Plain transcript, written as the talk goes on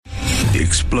The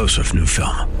explosive new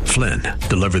film, Flynn,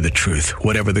 deliver the truth,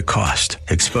 whatever the cost,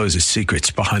 exposes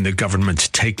secrets behind the government's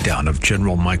takedown of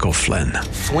General Michael Flynn.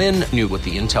 Flynn knew what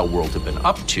the intel world had been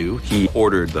up to. He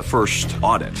ordered the first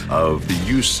audit of the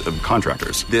use of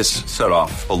contractors. This set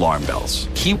off alarm bells.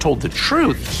 He told the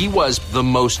truth. He was the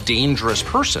most dangerous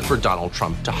person for Donald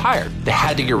Trump to hire. They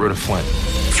had to get rid of Flynn.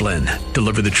 Flynn,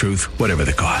 deliver the truth, whatever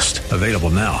the cost. Available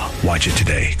now. Watch it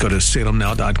today. Go to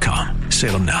salemnow.com.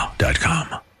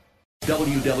 salemnow.com.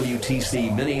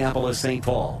 WWTC Minneapolis St.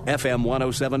 Paul, FM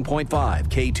 107.5,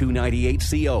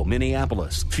 K298CO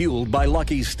Minneapolis, fueled by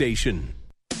Lucky's Station.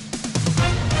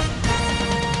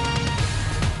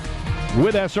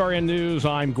 With SRN News,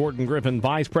 I'm Gordon Griffin.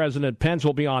 Vice President Pence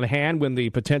will be on hand when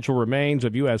the potential remains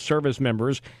of U.S. service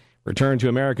members return to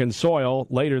American soil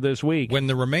later this week. When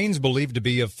the remains believed to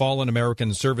be of fallen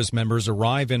American service members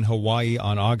arrive in Hawaii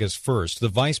on August 1st, the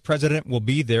vice president will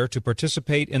be there to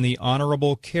participate in the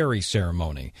honorable carry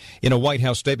ceremony. In a White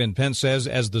House statement, Pence says,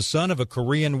 as the son of a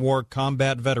Korean War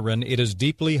combat veteran, it is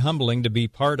deeply humbling to be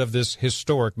part of this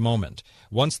historic moment.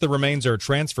 Once the remains are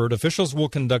transferred, officials will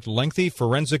conduct lengthy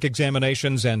forensic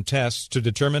examinations and tests to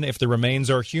determine if the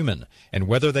remains are human and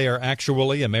whether they are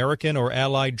actually American or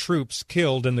Allied troops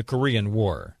killed in the Korean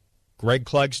War. Greg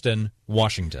Clugston,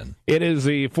 Washington. It is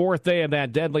the fourth day of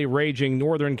that deadly raging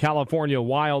Northern California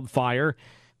wildfire.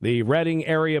 The Redding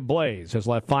area blaze has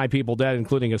left 5 people dead,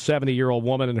 including a 70-year-old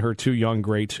woman and her 2 young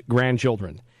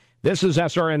great-grandchildren. This is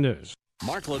SRN News.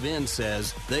 Mark Levin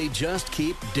says they just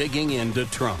keep digging into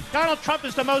Trump. Donald Trump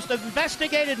is the most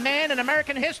investigated man in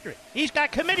American history. He's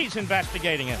got committees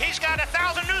investigating him. He's got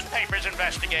 1,000 newspapers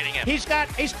investigating him. He's got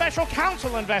a special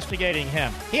counsel investigating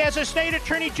him. He has a state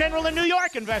attorney general in New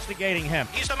York investigating him.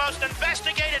 He's the most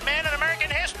investigated man in American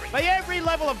history. By every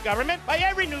level of government, by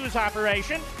every news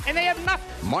operation, and they have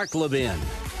nothing. Mark Levin,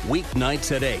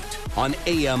 weeknights at 8 on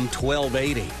AM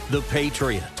 1280, The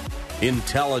Patriot.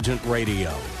 Intelligent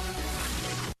radio.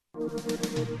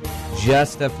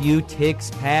 Just a few ticks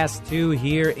past 2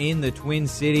 here in the Twin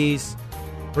Cities.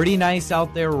 Pretty nice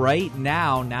out there right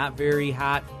now. Not very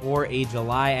hot for a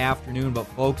July afternoon, but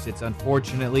folks, it's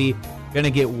unfortunately going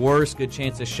to get worse. Good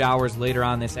chance of showers later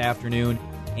on this afternoon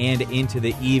and into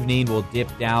the evening. We'll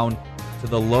dip down to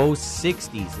the low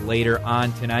 60s later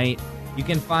on tonight. You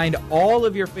can find all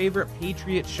of your favorite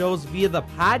Patriot shows via the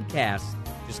podcast.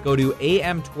 Just go to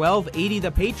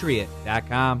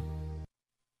am1280thepatriot.com.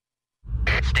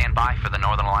 Stand by for the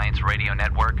Northern Alliance Radio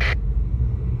Network.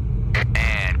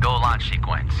 And go launch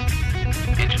sequence.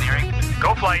 Engineering,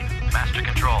 go flight. Master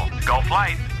control, go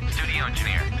flight. Studio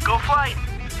engineer, go flight.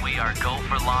 We are go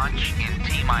for launch in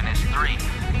T-minus 3, 2, 1.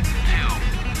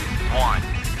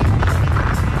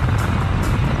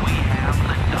 We have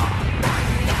liftoff.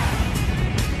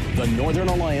 The Northern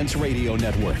Alliance Radio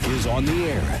Network is on the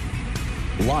air.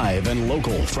 Live and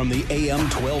local from the AM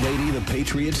 1280 The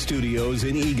Patriot Studios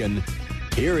in Eagan.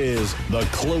 Here is the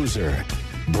closer,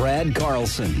 Brad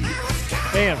Carlson.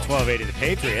 AM 1280, The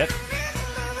Patriot.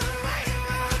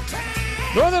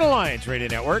 Northern Alliance Radio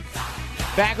Network.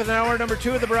 Back with hour number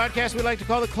 2 of the broadcast we like to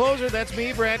call The Closer. That's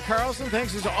me, Brad Carlson.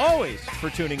 Thanks as always for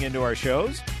tuning into our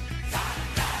shows.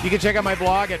 You can check out my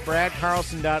blog at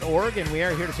bradcarlson.org, and we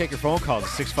are here to take your phone calls at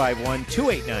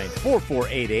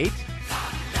 651-289-4488.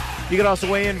 You can also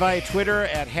weigh in via Twitter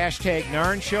at hashtag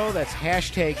Narn Show. That's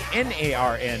hashtag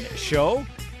NARN Show.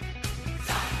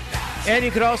 And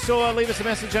you could also leave us a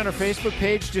message on our Facebook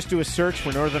page. Just do a search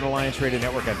for Northern Alliance Radio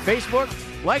Network on Facebook.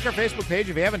 Like our Facebook page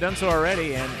if you haven't done so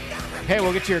already. And, hey,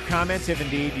 we'll get to your comments if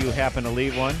indeed you happen to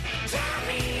leave one.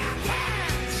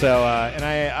 So, and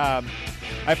I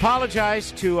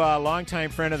apologize to a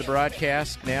longtime friend of the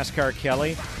broadcast, NASCAR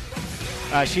Kelly.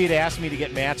 She had asked me to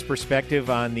get Matt's perspective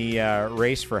on the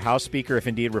race for House Speaker, if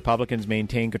indeed Republicans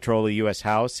maintain control of the U.S.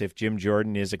 House, if Jim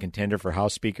Jordan is a contender for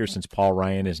House Speaker since Paul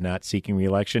Ryan is not seeking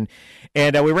re-election.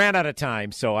 And we ran out of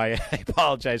time, so I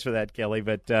apologize for that, Kelly.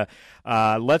 But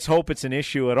let's hope it's an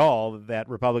issue at all that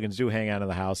Republicans do hang on to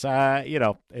the House.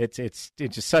 It's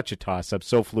just such a toss-up,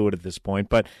 so fluid at this point.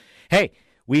 But, hey,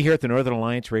 we here at the Northern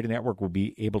Alliance Radio Network will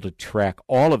be able to track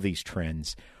all of these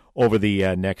trends over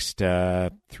the next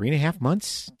 3.5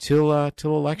 months till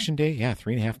Election Day. Yeah,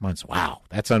 3.5 months. Wow,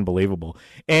 that's unbelievable.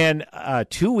 And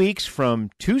 2 weeks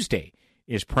from Tuesday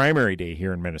is primary day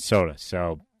here in Minnesota.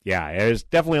 So, yeah, there's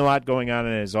definitely a lot going on.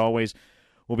 And as always,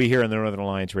 we'll be here on the Northern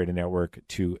Alliance Radio Network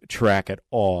to track it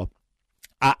all.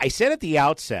 I said at the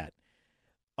outset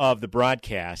of the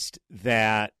broadcast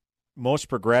that most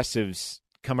progressives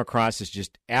come across as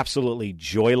just absolutely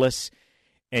joyless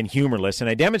and humorless, and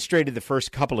I demonstrated the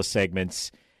first couple of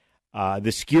segments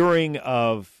The skewering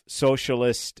of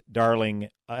socialist darling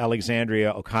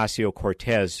Alexandria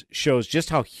Ocasio-Cortez shows just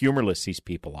how humorless these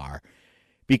people are,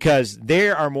 because they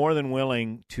are more than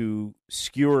willing to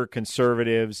skewer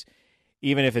conservatives,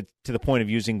 even if it's to the point of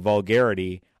using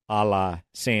vulgarity, a la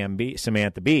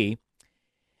Samantha Bee.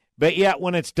 But yet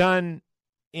when it's done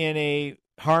in a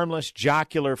harmless,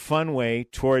 jocular, fun way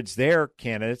towards their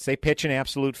candidates, they pitch an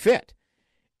absolute fit.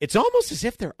 It's almost as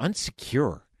if they're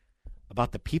unsecure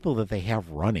about the people that they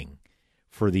have running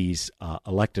for these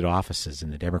elected offices in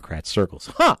the Democrat circles.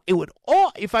 It would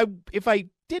all, if I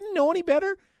didn't know any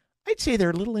better, I'd say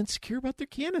they're a little insecure about their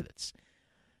candidates.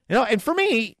 And for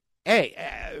me, hey,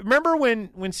 remember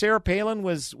when Sarah Palin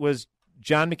was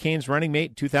John McCain's running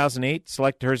mate in 2008,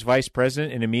 selected her as vice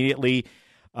president, and immediately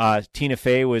Tina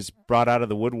Fey was brought out of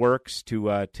the woodworks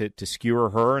to skewer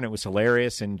her, and it was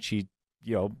hilarious, and she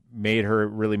made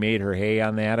her hay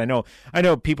on that. I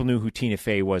know people knew who Tina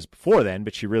Fey was before then,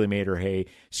 but she really made her hay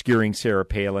skewering Sarah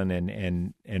Palin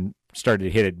and started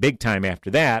to hit it big time after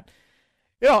that.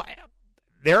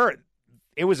 It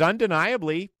was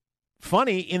undeniably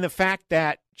funny in the fact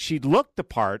that she looked the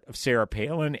part of Sarah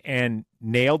Palin and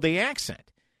nailed the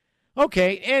accent.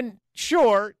 Okay, and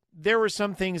sure, there were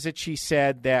some things that she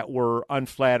said that were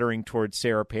unflattering towards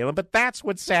Sarah Palin, but that's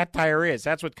what satire is.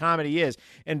 That's what comedy is.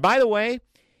 And by the way,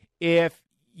 if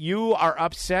you are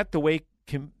upset the way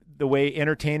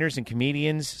entertainers and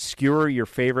comedians skewer your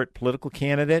favorite political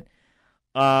candidate,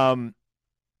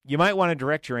 you might want to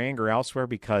direct your anger elsewhere,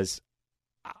 because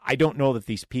I don't know that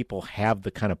these people have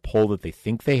the kind of pull that they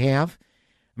think they have.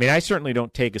 I mean, I certainly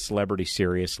don't take a celebrity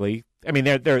seriously. I mean,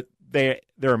 they're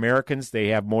Americans. They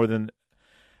have more than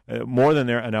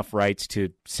enough rights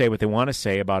to say what they want to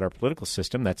say about our political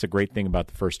system. That's a great thing about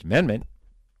the First Amendment.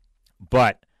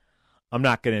 But I'm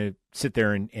not going to sit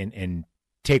there and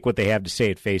take what they have to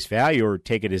say at face value or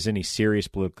take it as any serious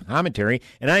political commentary.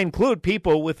 And I include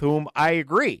people with whom I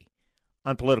agree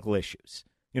on political issues.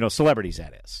 Celebrities,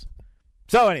 that is.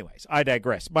 So anyways, I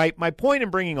digress. My point in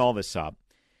bringing all this up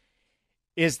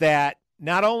is that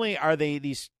not only are they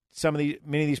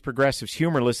many of these progressives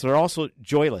humorless, they're also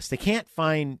joyless. They can't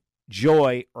find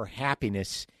joy or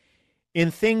happiness in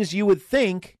things you would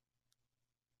think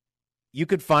you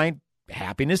could find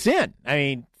happiness in. I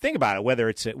mean, think about it. Whether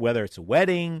it's a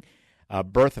wedding,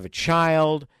 birth of a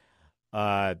child,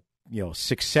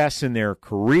 success in their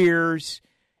careers,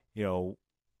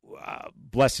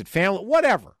 blessed family,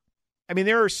 whatever. I mean,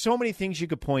 there are so many things you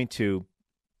could point to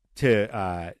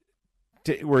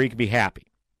where you could be happy.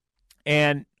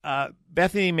 And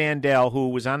Bethany Mandel, who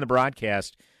was on the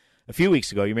broadcast a few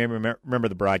weeks ago, you may remember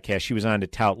the broadcast. She was on to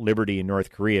tout liberty in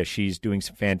North Korea. She's doing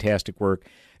some fantastic work.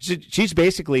 She's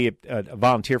basically a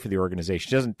volunteer for the organization.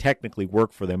 She doesn't technically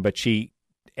work for them, but she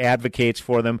advocates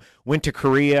for them. Went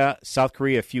to South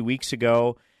Korea a few weeks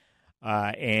ago,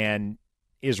 and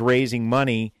is raising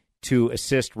money to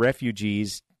assist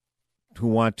refugees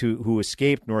who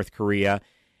escaped North Korea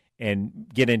and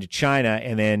get into China,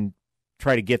 and then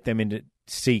try to get them into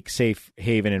seek safe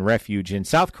haven and refuge in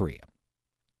South Korea.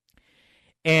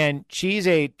 And she's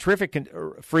a terrific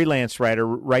freelance writer,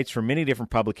 writes for many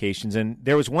different publications. And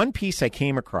there was one piece I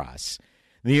came across,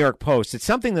 the New York Post. It's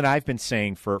something that I've been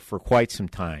saying for quite some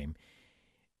time,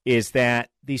 is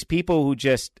that these people who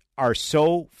just are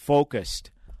so focused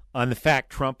on the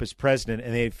fact Trump is president,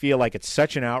 and they feel like it's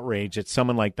such an outrage that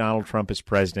someone like Donald Trump is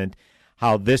president,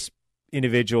 how this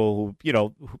individual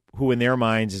who in their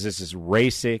minds is this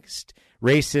racist,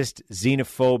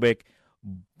 xenophobic,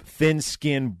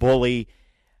 thin-skinned bully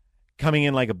coming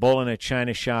in like a bull in a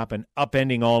china shop and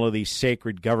upending all of these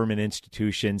sacred government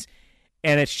institutions.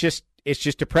 And it's just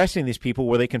depressing these people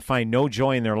where they can find no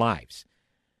joy in their lives.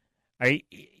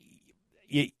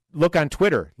 You look on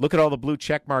Twitter. Look at all the blue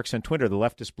check marks on Twitter, the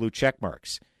leftist blue check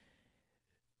marks,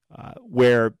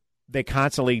 where they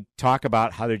constantly talk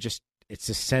about how it's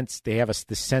a sense, they have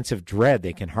this sense of dread.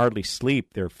 They can hardly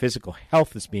sleep. Their physical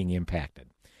health is being impacted.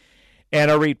 And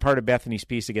I'll read part of Bethany's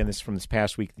piece again. This is from this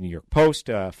past week, the New York Post.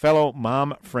 A fellow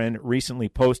mom friend recently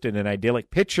posted an idyllic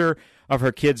picture of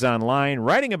her kids online,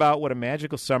 writing about what a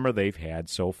magical summer they've had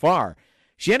so far.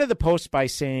 She ended the post by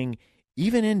saying,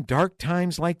 "Even in dark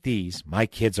times like these, my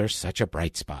kids are such a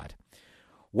bright spot."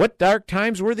 What dark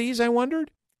times were these, I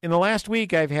wondered? In the last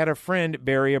week, I've had a friend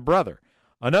bury a brother.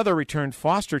 Another returned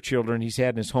foster children he's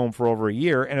had in his home for over a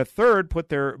year, and a third put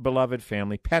their beloved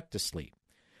family pet to sleep.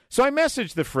 So I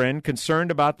messaged the friend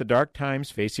concerned about the dark times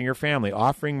facing her family,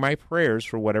 offering my prayers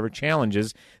for whatever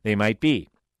challenges they might be.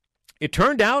 It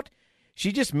turned out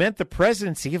she just meant the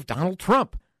presidency of Donald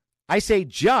Trump. I say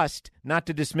just, not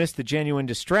to dismiss the genuine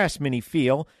distress many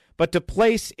feel, but to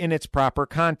place in its proper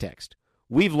context.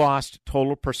 We've lost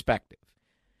total perspective.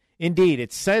 Indeed,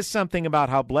 it says something about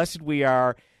how blessed we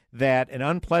are that an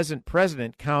unpleasant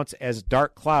president counts as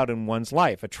dark cloud in one's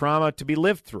life, a trauma to be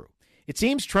lived through. It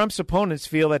seems Trump's opponents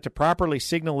feel that to properly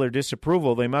signal their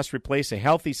disapproval, they must replace a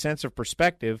healthy sense of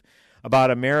perspective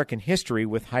about American history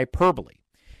with hyperbole.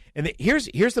 And here's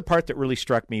the part that really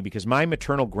struck me, because my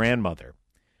maternal grandmother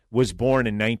was born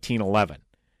in 1911.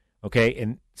 Okay,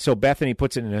 and so Bethany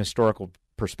puts it in a historical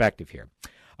perspective here.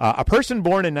 A person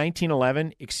born in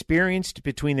 1911 experienced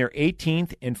between their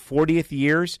 18th and 40th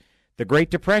years the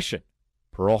Great Depression,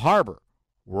 Pearl Harbor,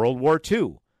 World War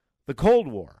II, the Cold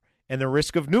War, and the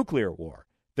risk of nuclear war,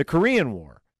 the Korean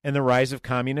War, and the rise of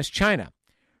communist China.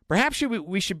 Perhaps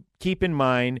we should keep in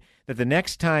mind that the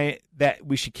next time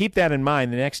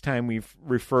we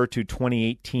refer to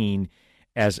 2018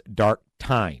 as dark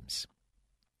times.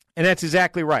 And that's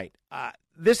exactly right.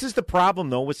 This is the problem,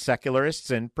 though, with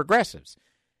secularists and progressives,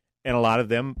 and a lot of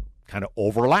them kind of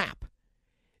overlap.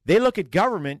 They look at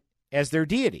government as their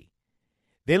deity.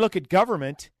 They look at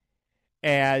government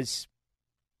as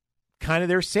kind of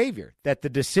their savior, that the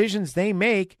decisions they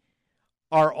make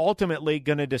are ultimately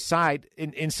going to decide,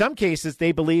 in some cases,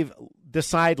 they believe,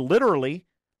 decide literally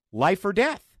life or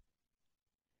death.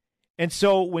 And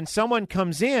so when someone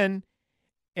comes in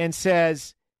and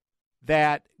says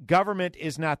that government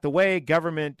is not the way,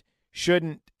 government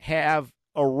shouldn't have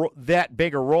that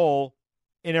big a role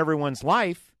in everyone's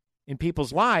life, in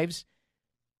people's lives,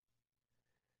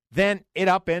 then it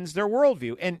upends their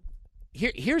worldview. And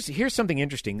here's something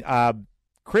interesting.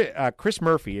 Chris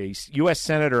Murphy, a U.S.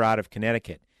 Senator out of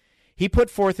Connecticut, he put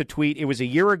forth a tweet. It was a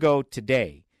year ago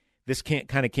today. This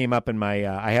kind of came up in my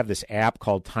I have this app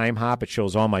called Time Hop. It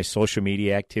shows all my social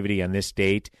media activity on this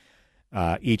date.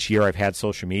 Each year I've had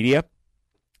social media.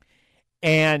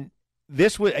 And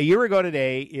this was a year ago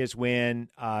today is when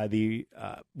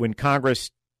when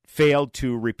Congress failed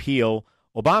to repeal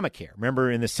Obamacare. Remember,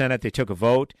 in the Senate they took a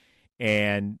vote,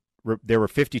 and there were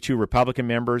 52 Republican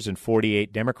members and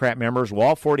 48 Democrat members. Well,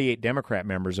 all 48 Democrat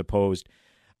members opposed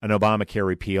an Obamacare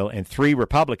repeal, and 3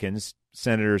 Republicans,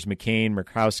 Senators McCain,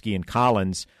 Murkowski, and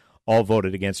Collins, all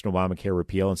voted against an Obamacare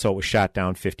repeal, and so it was shot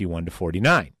down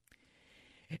 51-49.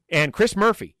 And Chris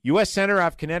Murphy, U.S. Senator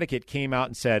out of Connecticut, came out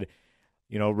and said,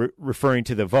 referring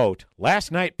to the vote,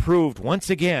 last night proved once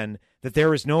again that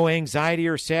there is no anxiety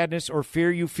or sadness or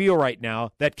fear you feel right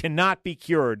now that cannot be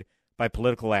cured by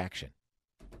political action.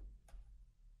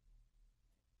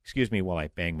 Excuse me while I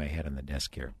bang my head on the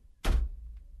desk here.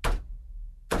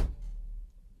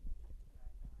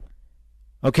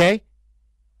 Okay?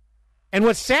 And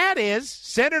what's sad is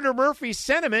Senator Murphy's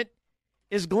sentiment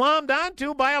is glommed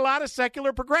onto by a lot of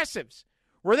secular progressives,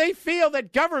 where they feel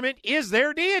that government is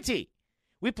their deity.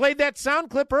 We played that sound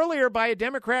clip earlier by a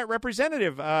Democrat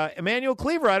representative, Emanuel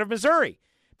Cleaver out of Missouri,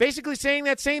 basically saying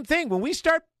that same thing. When we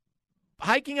start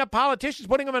hiking up politicians,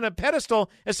 putting them on a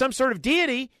pedestal as some sort of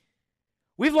deity,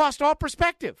 we've lost all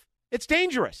perspective. It's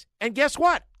dangerous. And guess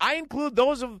what? I include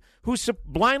those who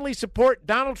blindly support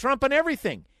Donald Trump on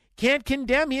everything. Can't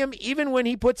condemn him even when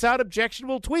he puts out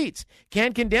objectionable tweets.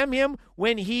 Can't condemn him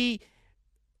when he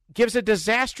gives a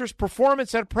disastrous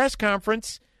performance at a press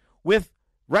conference with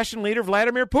Russian leader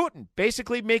Vladimir Putin,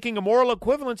 basically making a moral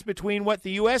equivalence between what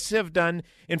the U.S. have done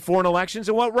in foreign elections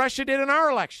and what Russia did in our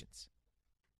elections.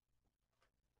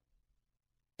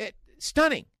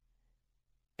 Stunning.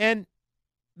 And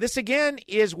this, again,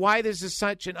 is why this is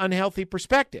such an unhealthy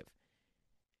perspective.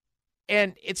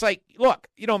 And it's like, look,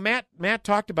 Matt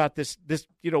talked about this,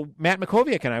 Matt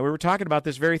Makoviak and I, we were talking about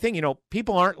this very thing.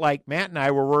 People aren't like Matt and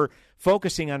I, where we're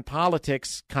focusing on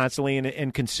politics constantly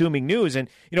and consuming news. And,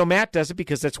 Matt does it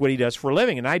because that's what he does for a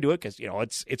living. And I do it because,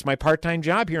 it's my part-time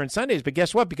job here on Sundays. But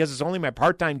guess what? Because it's only my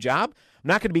part-time job, I'm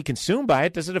not going to be consumed by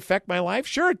it. Does it affect my life?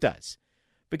 Sure it does.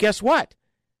 But guess what?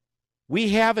 We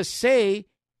have a say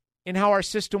in how our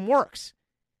system works.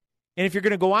 And if you're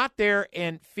going to go out there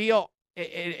and feel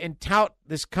and tout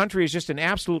this country is just an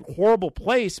absolute horrible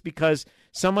place because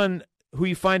someone who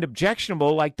you find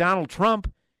objectionable, like Donald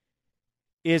Trump,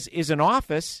 is in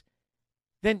office,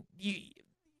 then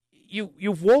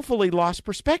you've woefully lost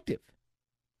perspective.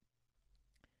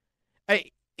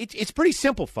 It's pretty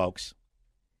simple, folks.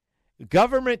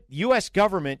 U.S.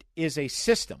 government is a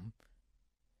system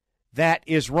that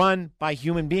is run by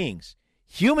human beings.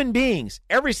 Human beings,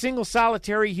 every single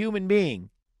solitary human being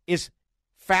is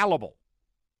fallible.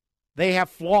 They have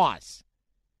flaws.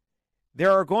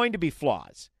 There are going to be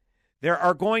flaws. There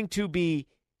are going to be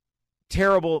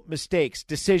terrible mistakes,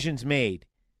 decisions made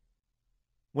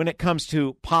when it comes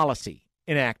to policy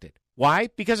enacted. Why?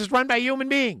 Because it's run by human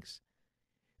beings.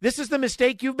 This is the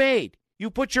mistake you've made. You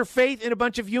put your faith in a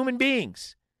bunch of human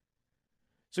beings.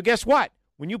 So guess what?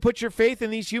 When you put your faith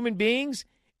in these human beings,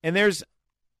 and there's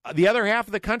the other half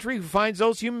of the country who finds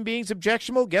those human beings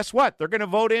objectionable, guess what? They're going to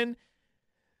vote in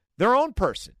their own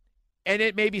person. And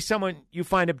it may be someone you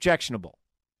find objectionable.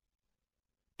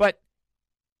 But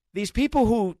these people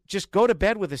who just go to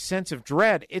bed with a sense of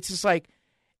dread, it's just like,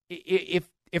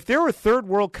 if there were third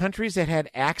world countries that had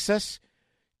access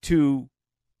to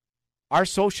our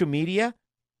social media,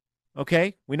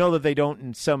 okay, we know that they don't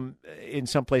in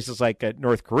some places like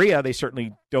North Korea. They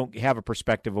certainly don't have a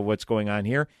perspective of what's going on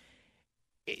here.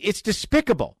 It's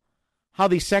despicable how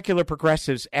these secular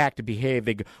progressives act and behave.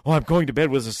 They go, oh, I'm going to bed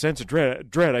with a sense of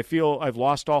dread. I feel I've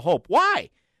lost all hope. Why?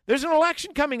 There's an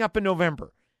election coming up in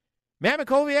November. Matt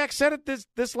McCoviak said it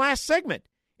this last segment.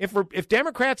 If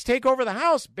Democrats take over the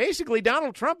House, basically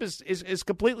Donald Trump is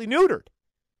completely neutered.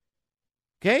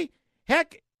 Okay?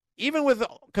 Heck, even with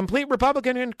complete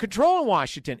Republican control in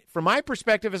Washington, from my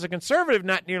perspective as a conservative,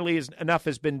 not nearly enough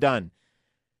has been done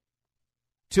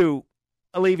to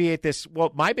alleviate this. Well,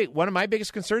 one of my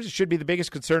biggest concerns, it should be the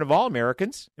biggest concern of all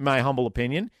Americans, in my humble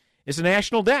opinion, is the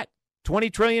national debt,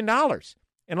 $20 trillion.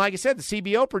 And like I said, the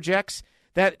CBO projects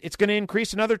that it's going to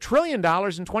increase another $1 trillion in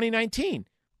 2019.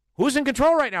 Who's in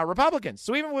control right now? Republicans.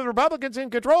 So even with Republicans in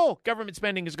control, government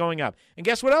spending is going up. And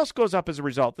guess what else goes up as a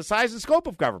result? The size and scope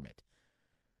of government.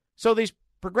 So these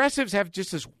progressives have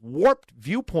just this warped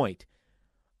viewpoint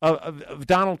of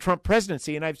Donald Trump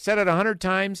presidency. And I've said it 100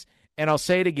 times, and I'll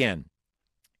say it again.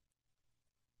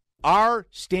 Our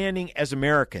standing as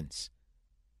Americans,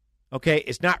 okay,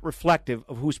 is not reflective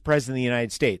of who's president of the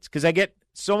United States. Because I get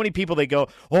so many people, they go,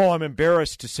 oh, I'm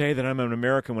embarrassed to say that I'm an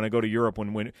American when I go to Europe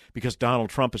because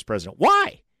Donald Trump is president.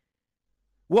 Why?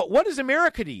 What is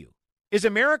America to you? Is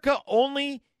America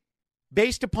only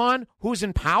based upon who's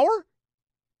in power?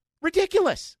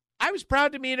 Ridiculous. I was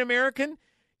proud to be an American,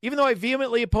 even though I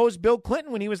vehemently opposed Bill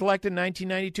Clinton when he was elected in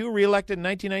 1992, reelected in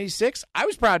 1996. I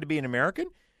was proud to be an American.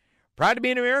 Proud to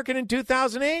be an American in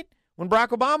 2008 when Barack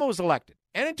Obama was elected,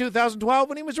 and in 2012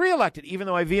 when he was reelected, even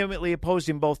though I vehemently opposed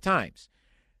him both times.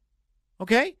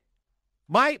 Okay?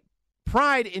 My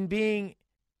pride in being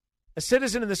a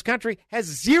citizen in this country has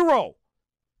zero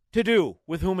to do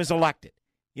with whom is elected.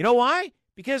 You know why?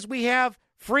 Because we have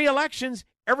free elections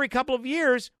every couple of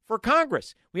years for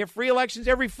Congress. We have free elections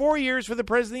every 4 years for the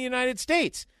President of the United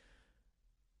States.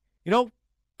 You know,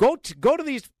 go to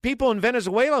these people in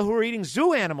Venezuela who are eating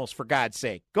zoo animals, for God's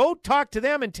sake. Go talk to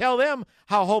them and tell them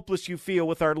how hopeless you feel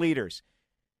with our leaders.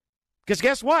 Because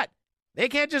guess what? They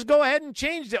can't just go ahead and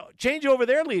change over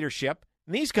their leadership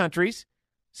in these countries.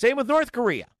 Same with North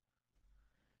Korea.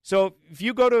 So if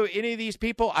you go to any of these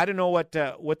people, I don't know what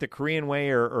the Korean way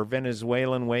or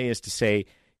Venezuelan way is to say,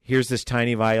 here's this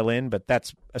tiny violin, but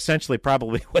that's essentially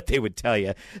probably what they would tell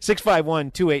you.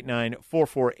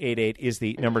 651-289-4488 is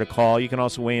the number to call. You can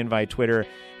also weigh in via Twitter,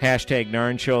 hashtag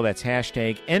Narn Show. That's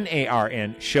hashtag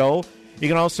NARN Show. You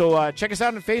can also check us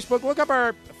out on Facebook. Look up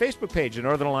our Facebook page, the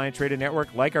Northern Alliance Radio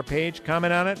Network. Like our page,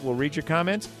 comment on it. We'll read your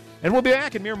comments. And we'll be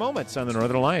back in mere moments on the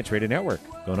Northern Alliance Radio Network.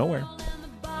 Go nowhere.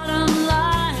 Bottom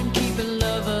line, keeping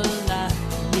love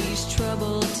alive in these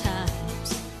troubled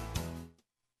times.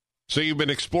 So you've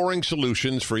been exploring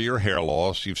solutions for your hair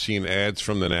loss. You've seen ads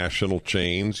from the national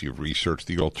chains. You've researched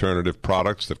the alternative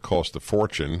products that cost a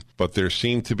fortune, but there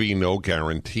seem to be no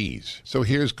guarantees. So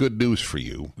here's good news for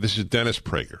you. This is Dennis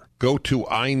Prager. Go to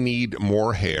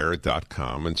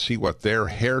INeedMoreHair.com and see what their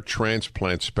hair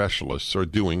transplant specialists are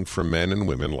doing for men and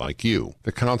women like you.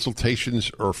 The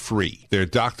consultations are free. Their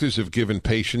doctors have given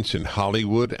patients in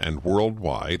Hollywood and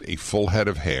worldwide a full head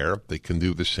of hair. They can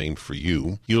do the same for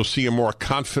you. You'll see a more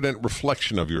confident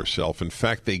reflection of yourself. In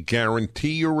fact, they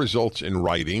guarantee your results in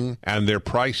writing, and their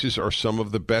prices are some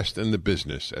of the best in the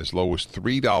business, as low as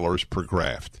 $3 per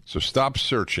graft. So stop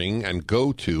searching and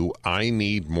go to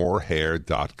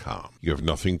INeedMoreHair.com. You have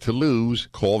nothing to lose.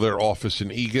 Call their office in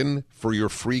Eagan for your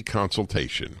free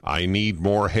consultation.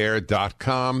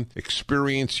 INeedMoreHair.com.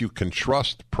 Experience you can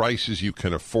trust, prices you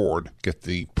can afford. Get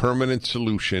the permanent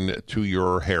solution to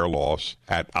your hair loss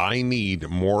at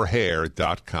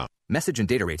INeedMoreHair.com. Message and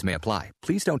data rates may apply.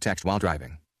 Please don't text while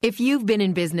driving. If you've been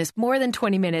in business more than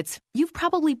 20 minutes, you've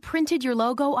probably printed your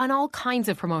logo on all kinds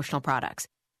of promotional products.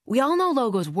 We all know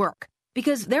logos work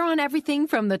because they're on everything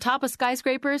from the top of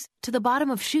skyscrapers to the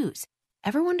bottom of shoes.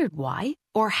 Ever wondered why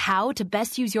or how to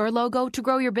best use your logo to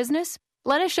grow your business?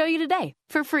 Let us show you today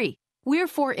for free. We're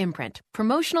 4imprint,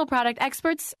 promotional product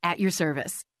experts at your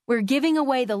service. we're giving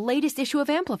away the latest issue of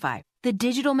Amplify, the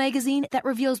digital magazine that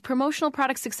reveals promotional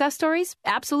product success stories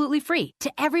absolutely free to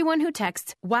everyone who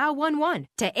texts WOW11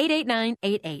 to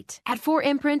 88988. At 4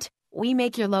 Imprint, we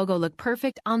make your logo look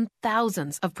perfect on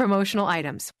thousands of promotional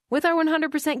items. With our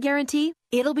 100% guarantee,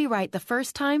 it'll be right the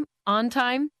first time, on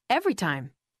time, every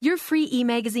time. Your free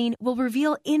e-magazine will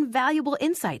reveal invaluable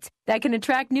insights that can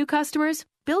attract new customers,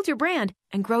 build your brand,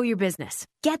 and grow your business.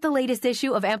 Get the latest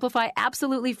issue of Amplify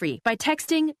absolutely free by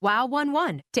texting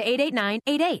WOW11 to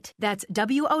 88988. That's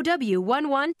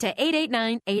WOW11 to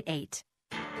 88988.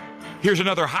 Here's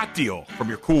another hot deal from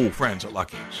your cool friends at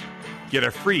Lucky's. Get a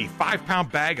free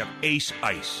 5-pound bag of Ace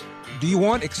Ice. Do you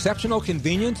want exceptional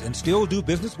convenience and still do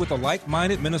business with a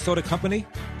like-minded Minnesota company?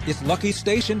 It's Lucky's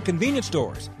Station Convenience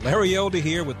Stores. Larry Elder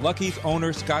here with Lucky's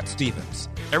owner, Scott Stevens.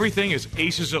 Everything is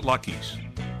Aces at Lucky's.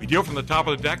 We deal from the top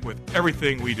of the deck with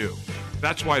everything we do.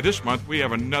 That's why this month we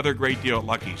have another great deal at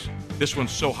Lucky's. This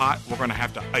one's so hot, we're going to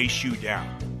have to ice you down.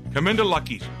 Come into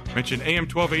Lucky's. Mention AM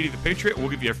 1280 The Patriot. We'll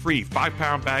give you a free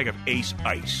 5-pound bag of Ace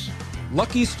Ice.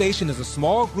 Lucky's Station is a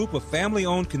small group of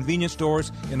family-owned convenience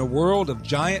stores in a world of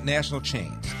giant national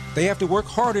chains. They have to work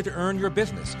harder to earn your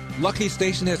business. Lucky's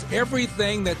Station has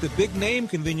everything that the big-name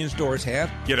convenience stores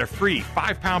have. Get a free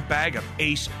 5-pound bag of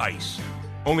Ace Ice.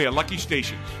 Only at Lucky's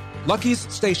Stations.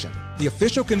 Lucky's Station, the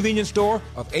official convenience store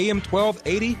of AM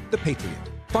 1280 The Patriot.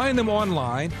 Find them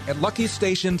online at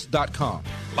luckystations.com.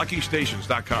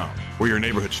 luckystations.com. We're your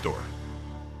neighborhood store.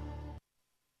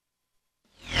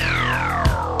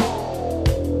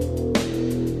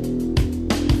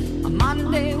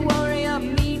 Monday warrior,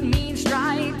 mean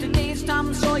strike. Today's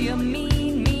Tom Sawyer,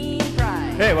 mean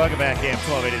pride. Hey, welcome back to AM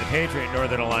 1280, the Patriot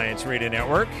Northern Alliance Radio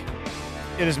Network.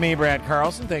 It is me, Brad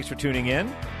Carlson. Thanks for tuning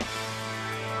in.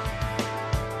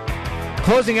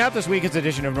 Closing out this week's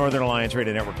edition of Northern Alliance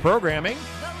Radio Network programming.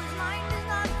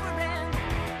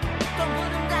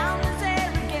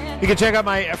 You can check out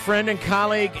my friend and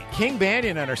colleague King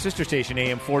Banyan on our sister station,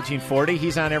 AM 1440.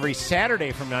 He's on every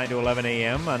Saturday from 9 to 11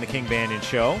 a.m. on the King Banyan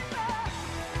Show.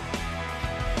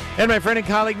 And my friend and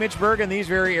colleague Mitch Berg on these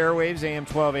very airwaves, AM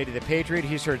 1280 The Patriot.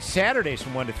 He's heard Saturdays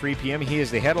from 1 to 3 p.m. He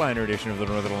is the headliner edition of the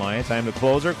Northern Alliance. I am the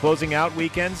closer, closing out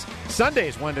weekends,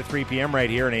 Sundays 1 to 3 p.m. right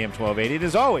here on AM 1280. And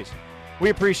as always, we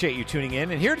appreciate you tuning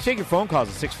in. And here to take your phone calls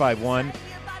at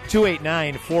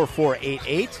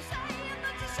 651-289-4488.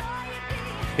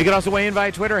 You can also weigh in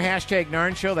via Twitter, hashtag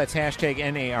Narn Show. That's hashtag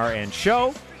NARN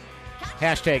Show.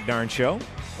 Hashtag Narn Show.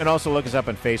 And also look us up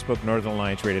on Facebook, Northern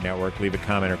Alliance Radio Network. Leave a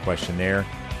comment or question there.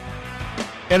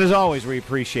 And as always, we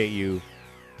appreciate you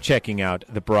checking out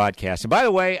the broadcast. And by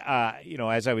the way,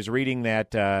 as I was reading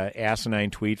that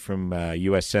asinine tweet from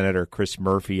U.S. Senator Chris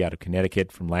Murphy out of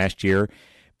Connecticut from last year,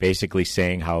 basically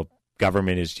saying how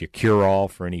government is your cure-all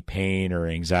for any pain or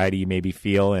anxiety you maybe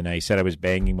feel, and I said I was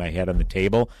banging my head on the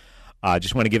table.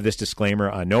 Just want to give this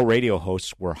disclaimer. No radio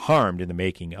hosts were harmed in the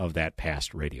making of that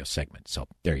past radio segment. So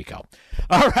there you go.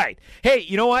 All right. Hey,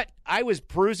 you know what? I was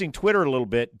perusing Twitter a little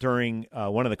bit during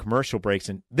one of the commercial breaks,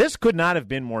 and this could not have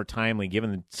been more timely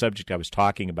given the subject I was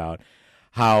talking about,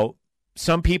 how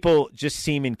some people just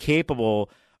seem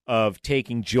incapable of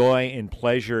taking joy and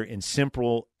pleasure in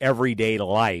simple, everyday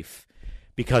life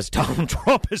because Donald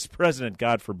Trump is president,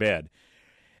 God forbid.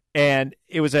 And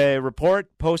it was a report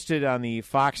posted on the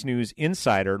Fox News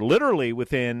Insider literally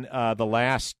within the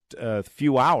last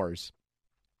few hours.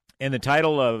 And the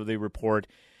title of the report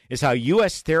is how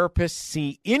U.S. therapists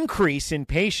see increase in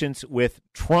patients with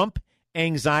Trump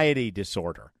anxiety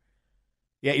disorder.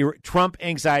 Yeah, your Trump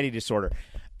anxiety disorder.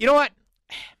 You know what?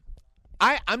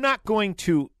 I'm not going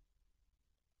to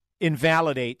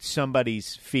invalidate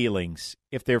somebody's feelings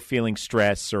if they're feeling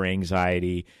stress or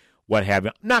anxiety, what have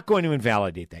you. I'm not going to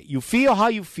invalidate that. You feel how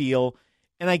you feel,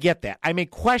 and I get that. I may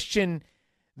question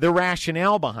the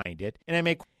rationale behind it, and I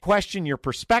may question your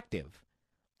perspective,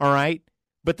 all right?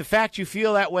 But the fact you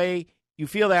feel that way,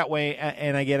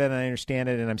 and I get it, and I understand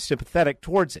it, and I'm sympathetic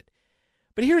towards it.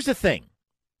 But here's the thing.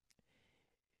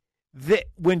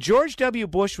 When George W.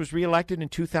 Bush was reelected in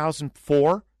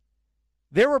 2004,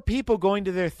 there were people going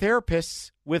to their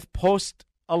therapists with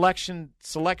post-election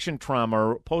selection trauma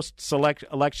or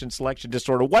post-election selection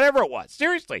disorder, whatever it was.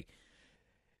 Seriously.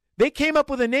 They came up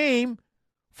with a name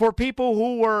for people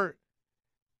who were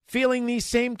feeling these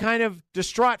same kind of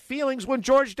distraught feelings when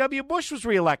George W. Bush was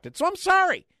reelected. So I'm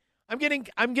sorry. I'm getting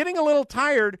a little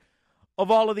tired of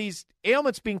all of these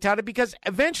ailments being touted because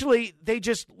eventually they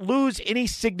just lose any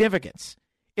significance.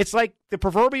 It's like the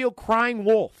proverbial crying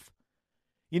wolf.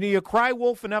 You cry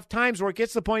wolf enough times where it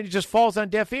gets to the point it just falls on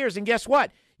deaf ears. And guess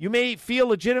what? You may feel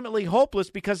legitimately hopeless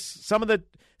because some of the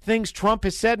things Trump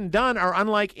has said and done are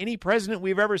unlike any president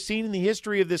we've ever seen in the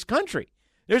history of this country.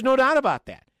 There's no doubt about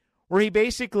that. Where he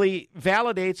basically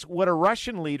validates what a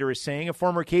Russian leader is saying, a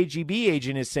former KGB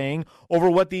agent is saying, over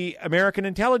what the American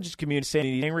intelligence community is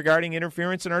saying regarding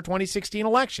interference in our 2016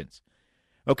 elections.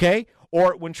 Okay?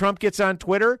 Or when Trump gets on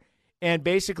Twitter and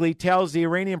basically tells the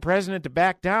Iranian president to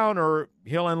back down or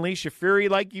he'll unleash a fury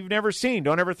like you've never seen.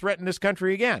 Don't ever threaten this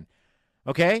country again.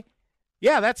 Okay?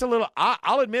 Yeah, that's a little,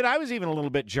 I'll admit I was even a little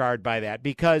bit jarred by that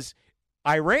because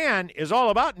Iran is all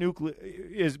about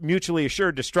is mutually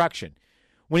assured destruction.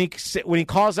 When he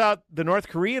calls out the North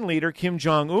Korean leader, Kim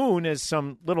Jong-un, as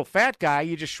some little fat guy,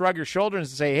 you just shrug your shoulders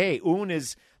and say, hey, Un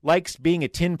likes being a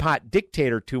tin pot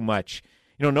dictator too much.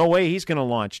 No way he's going to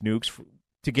launch nukes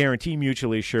to guarantee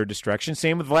mutually assured destruction.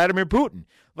 Same with Vladimir Putin.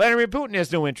 Vladimir Putin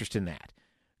has no interest in that.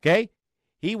 Okay?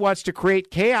 He wants to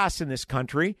create chaos in this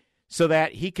country so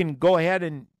that he can go ahead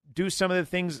and do some of the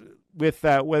things with,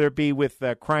 whether it be with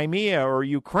Crimea or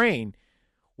Ukraine,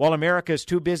 while America is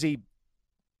too busy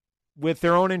with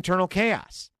their own internal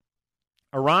chaos.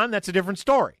 Iran, that's a different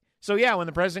story. So, yeah, when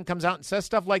the president comes out and says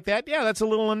stuff like that, yeah, that's a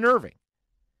little unnerving.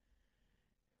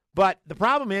 But the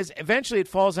problem is, eventually it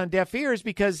falls on deaf ears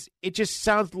because it just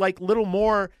sounds like little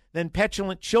more than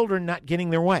petulant children not getting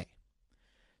their way.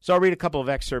 So I'll read a couple of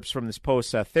excerpts from this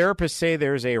post. Therapists say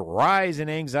there's a rise in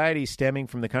anxiety stemming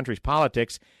from the country's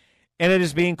politics, and it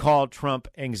is being called Trump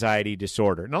anxiety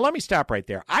disorder. Now, let me stop right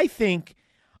there. I think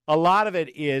a lot of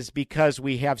it is because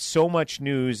we have so much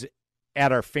news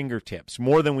at our fingertips,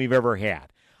 more than we've ever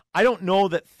had. I don't know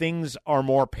that things are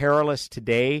more perilous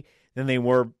today than they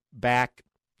were back,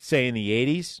 say, in the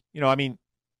 80s.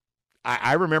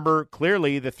 I remember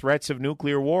clearly the threats of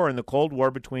nuclear war and the Cold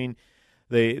War between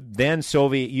the then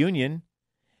Soviet Union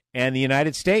and the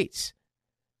United States,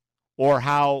 or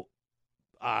how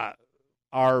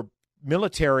our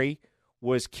military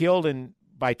was killed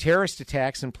by terrorist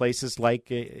attacks in places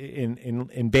like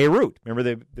in Beirut. Remember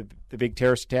the big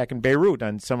terrorist attack in Beirut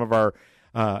on some of our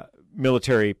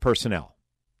military personnel.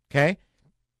 Okay?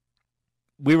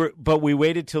 But we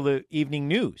waited till the evening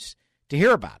news to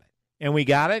hear about it. And we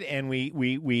got it, and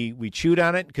we chewed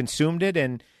on it, consumed it,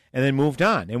 and then moved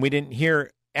on. And we didn't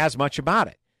hear as much about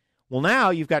it. Well,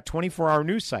 now you've got 24-hour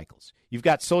news cycles. You've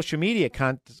got social media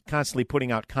constantly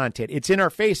putting out content. It's in our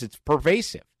face. It's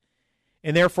pervasive.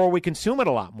 And therefore, we consume it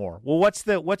a lot more. Well, what's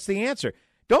the answer?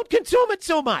 Don't consume it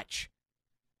so much.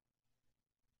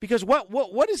 Because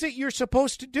what is it you're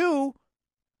supposed to do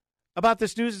about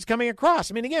this news that's coming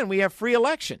across? Again, we have free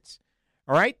elections.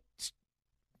 All right?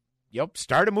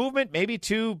 Start a movement maybe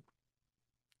to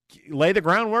lay the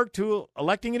groundwork to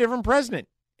electing a different president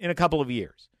in a couple of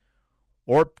years.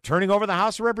 Or turning over the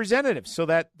House of Representatives so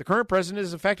that the current president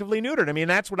is effectively neutered.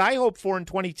 That's what I hope for in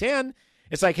 2010.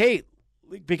 It's like, hey,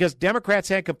 because Democrats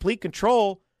had complete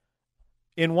control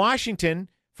in Washington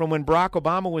from when Barack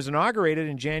Obama was inaugurated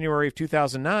in January of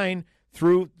 2009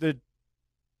 through the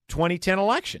 2010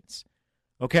 elections.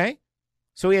 Okay?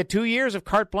 So he had 2 years of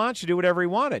carte blanche to do whatever he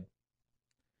wanted.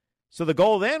 So the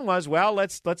goal then was, well,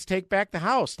 let's take back the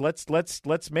House.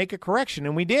 Let's make a correction,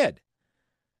 and we did.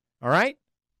 All right?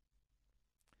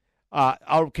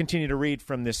 I'll continue to read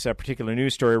from this particular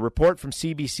news story. A report from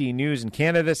CBC News in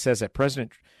Canada says that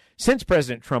since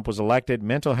President Trump was elected,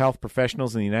 mental health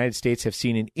professionals in the United States have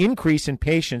seen an increase in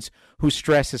patients whose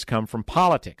stress has come from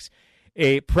politics.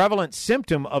 A prevalent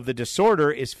symptom of the disorder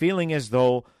is feeling as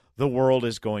though the world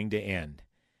is going to end.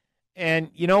 And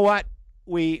you know what?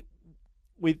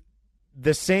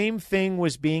 The same thing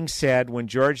was being said when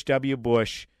George W.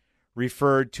 Bush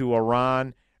referred to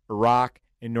Iran, Iraq,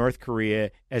 and North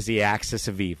Korea as the axis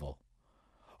of evil.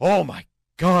 Oh, my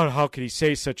God, how could he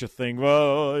say such a thing?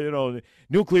 Well,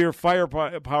 nuclear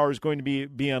firepower is going to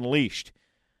be unleashed.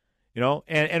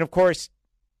 And of course,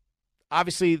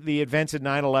 obviously the events at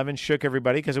 9/11 shook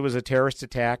everybody because it was a terrorist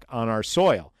attack on our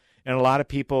soil. And a lot of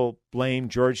people blame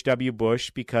George W.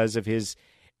 Bush because of his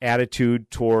attitude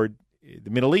toward the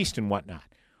Middle East and whatnot.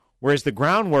 Whereas the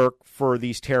groundwork for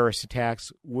these terrorist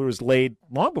attacks was laid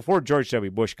long before George W.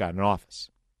 Bush got in office.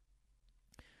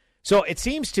 So it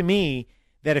seems to me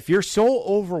that if you're so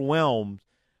overwhelmed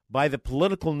by the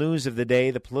political news of the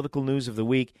day, the political news of the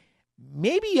week,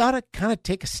 maybe you ought to kind of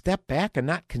take a step back and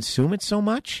not consume it so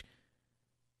much.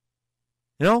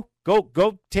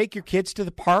 Go take your kids to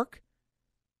the park.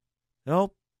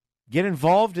 Get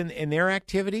involved in their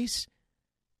activities.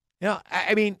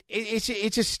 It's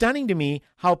just stunning to me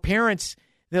how parents,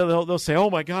 they'll say, oh,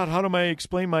 my God, how do I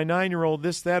explain my 9-year-old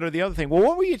this, that, or the other thing? Well,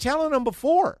 what were you telling them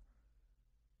before?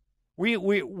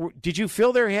 Did you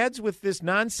fill their heads with this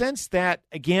nonsense that,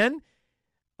 again,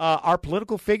 our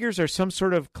political figures are some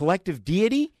sort of collective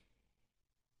deity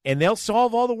and they'll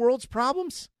solve all the world's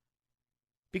problems?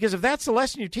 Because if that's the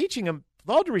lesson you're teaching them,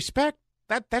 with all due respect,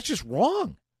 that's just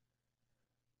wrong.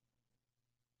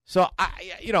 So,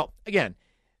 again,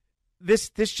 this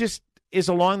just is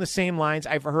along the same lines.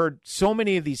 I've heard so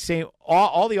many of these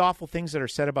all the awful things that are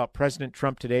said about President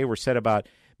Trump today were said about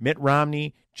Mitt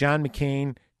Romney, John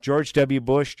McCain, George W.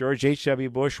 Bush, George H.W.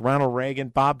 Bush, Ronald Reagan,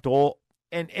 Bob Dole,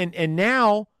 and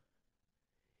now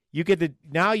you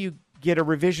get a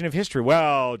revision of history.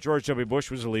 Well, George W. Bush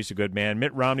was at least a good man.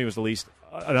 Mitt Romney was at least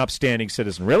an upstanding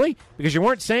citizen. Really? Because you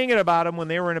weren't saying it about him when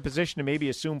they were in a position to maybe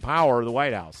assume power of the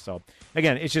White House. So,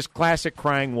 again, it's just classic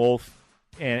crying wolf,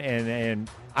 and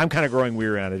I'm kind of growing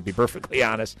weary on it, to be perfectly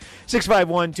honest.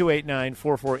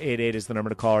 651-289-4488 is the number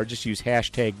to call, or just use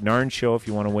hashtag Narn Show if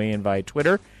you want to weigh in via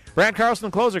Twitter. Brad Carlson,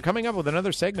 the closer, coming up with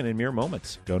another segment in mere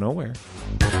moments. Go nowhere.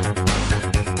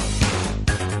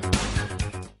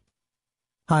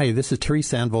 Hi, this is Terry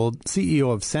Sandvold,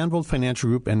 CEO of Sandvold Financial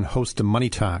Group and host of Money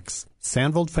Talks.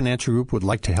 Sandvold Financial Group would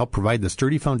like to help provide the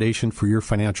sturdy foundation for your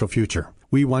financial future.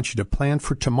 We want you to plan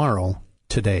for tomorrow,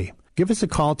 today. Give us a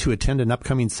call to attend an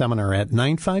upcoming seminar at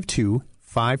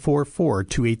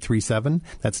 952-544-2837.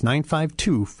 That's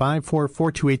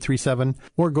 952-544-2837.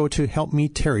 Or go to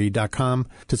helpmeterry.com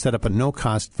to set up a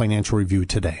no-cost financial review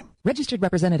today. Registered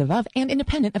representative of and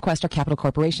independent of Questar Capital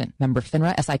Corporation. Member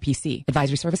FINRA SIPC.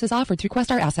 Advisory services offered through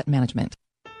Questar Asset Management.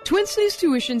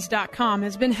 TwinCitiesTuitions.com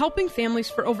has been helping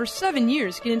families for over 7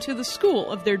 years get into the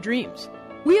school of their dreams.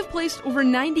 We have placed over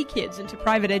 90 kids into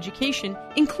private education,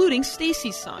 including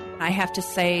Stacy's son. I have to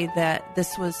say that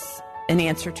this was an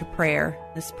answer to prayer.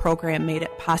 This program made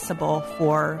it possible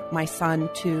for my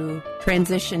son to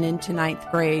transition into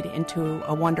 9th grade into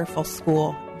a wonderful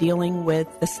school. Dealing with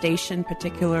the station,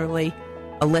 particularly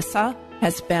Alyssa,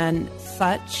 has been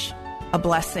such a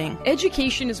blessing.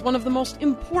 Education is one of the most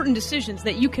important decisions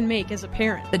that you can make as a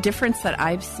parent. The difference that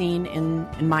I've seen in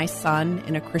my son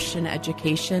in a Christian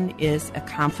education is a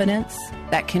confidence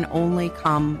that can only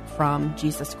come from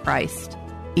Jesus Christ.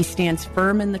 He stands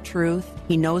firm in the truth.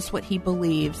 He knows what he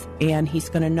believes, and he's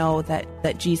going to know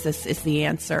that Jesus is the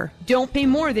answer. Don't pay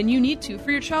more than you need to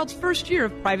for your child's first year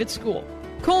of private school.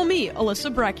 Call me,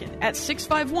 Alyssa Brecken, at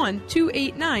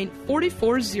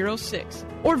 651-289-4406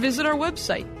 or visit our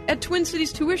website at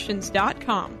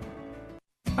TwinCitiesTuitions.com.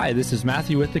 Hi, this is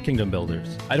Matthew with the Kingdom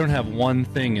Builders. I don't have one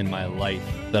thing in my life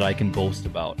that I can boast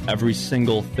about. Every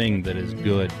single thing that is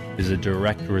good is a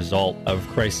direct result of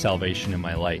Christ's salvation in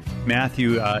my life.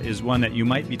 Matthew is one that you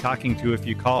might be talking to if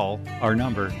you call our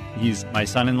number. He's my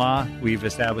son-in-law. We've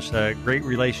established a great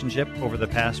relationship over the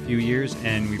past few years,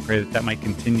 and we pray that might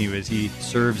continue as he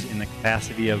serves in the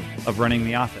capacity of running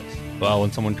the office. Well,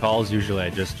 when someone calls, usually I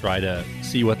just try to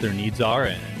see what their needs are,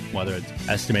 and whether it's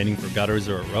estimating for gutters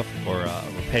or a roof or a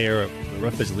repair if the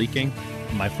roof is leaking.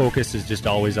 My focus is just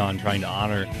always on trying to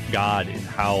honor God in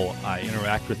how I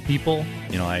interact with people.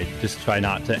 I just try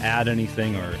not to add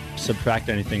anything or subtract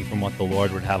anything from what the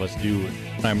Lord would have us do.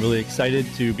 I'm really excited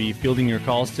to be fielding your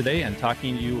calls today and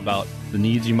talking to you about the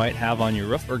needs you might have on your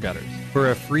roof or gutters.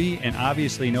 For a free and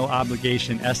obviously no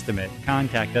obligation estimate,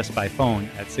 contact us by phone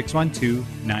at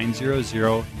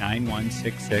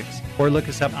 612-900-9166 or look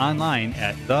us up online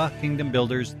at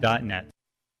thekingdombuilders.net.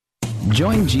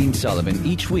 Join Gene Sullivan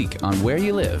each week on Where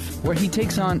You Live, where he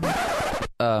takes on...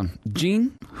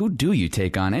 Gene, who do you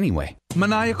take on anyway?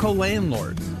 Maniacal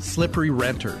landlords, slippery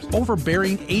renters,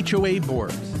 overbearing HOA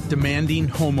boards, demanding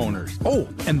homeowners. Oh,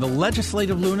 and the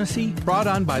legislative lunacy brought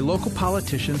on by local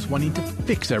politicians wanting to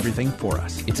fix everything for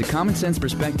us. It's a common sense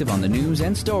perspective on the news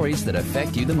and stories that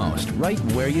affect you the most, right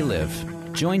where you live.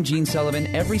 Join Gene Sullivan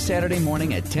every Saturday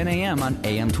morning at 10 a.m. on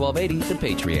AM 1280, The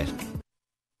Patriot.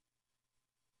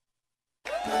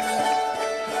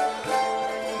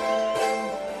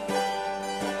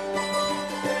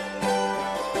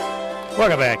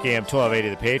 Welcome back, AM 1280,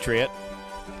 The Patriot.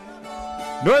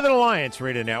 Northern Alliance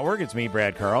Radio Network. It's me,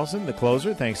 Brad Carlson, the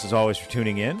closer. Thanks, as always, for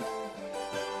tuning in.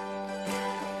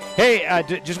 Hey,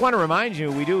 just want to remind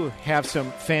you, we do have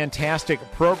some fantastic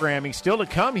programming still to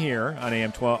come here on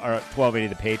AM 1280,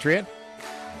 The Patriot.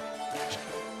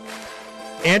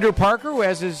 Andrew Parker, who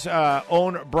has his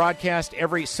own broadcast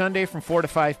every Sunday from 4 to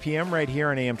 5 p.m. right here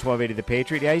on AM 1280, The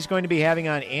Patriot. Yeah, he's going to be having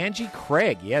on Angie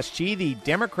Craig. Yes, she, the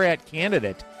Democrat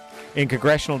candidate in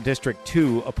Congressional District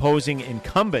 2, opposing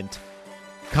incumbent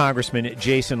Congressman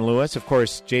Jason Lewis. Of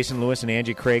course, Jason Lewis and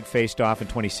Angie Craig faced off in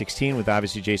 2016, with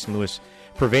obviously Jason Lewis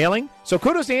prevailing. So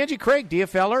kudos to Angie Craig,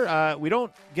 DFLer. We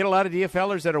don't get a lot of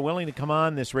DFLers that are willing to come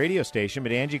on this radio station,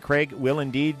 but Angie Craig will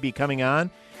indeed be coming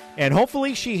on. And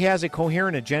hopefully she has a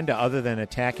coherent agenda other than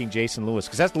attacking Jason Lewis,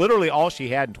 because that's literally all she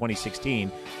had in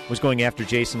 2016 was going after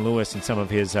Jason Lewis and some of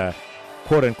his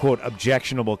quote-unquote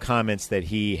objectionable comments that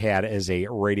he had as a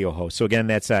radio host. So again,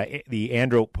 that's the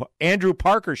Andrew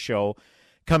Parker Show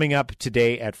coming up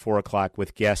today at 4 o'clock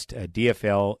with guest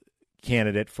DFL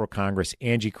candidate for Congress,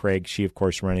 Angie Craig. She, of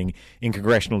course, running in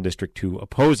Congressional District 2,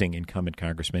 opposing incumbent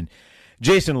Congressman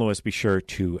Jason Lewis. Be sure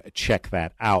to check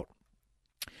that out.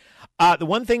 The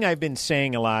one thing I've been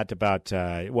saying a lot about,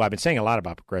 I've been saying a lot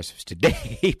about progressives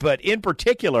today, but in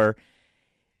particular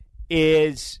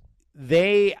is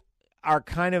they are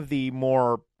kind of the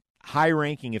more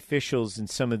high-ranking officials in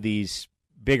some of these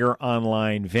bigger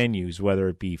online venues, whether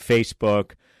it be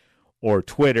Facebook or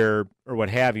Twitter or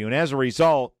what have you. And as a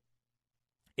result,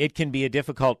 it can be a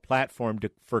difficult platform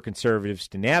for conservatives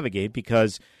to navigate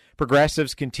because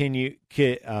progressives continue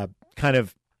kind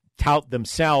of tout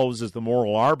themselves as the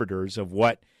moral arbiters of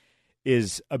what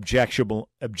is objectionable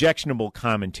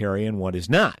commentary and what is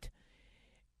not.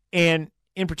 And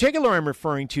in particular, I'm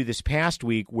referring to this past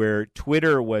week where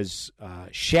Twitter was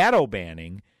shadow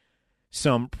banning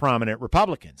some prominent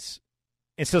Republicans.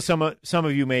 And so some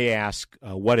of you may ask,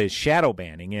 what is shadow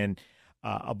banning? And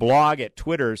a blog at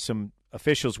Twitter, some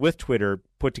officials with Twitter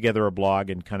put together a blog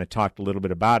and kind of talked a little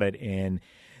bit about it. And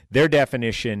their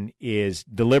definition is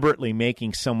deliberately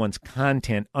making someone's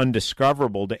content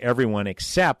undiscoverable to everyone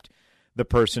except the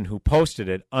person who posted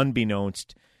it,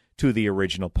 unbeknownst to the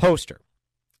original poster.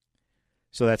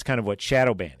 So that's kind of what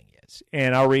shadow banning is.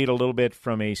 And I'll read a little bit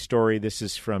from a story. This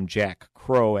is from Jack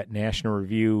Crow at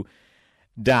nationalreview.com.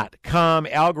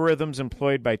 Algorithms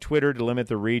employed by Twitter to limit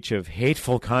the reach of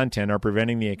hateful content are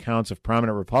preventing the accounts of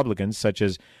prominent Republicans, such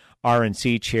as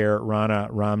RNC Chair Ronna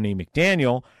Romney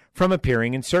McDaniel, from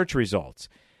appearing in search results.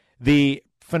 The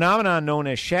phenomenon known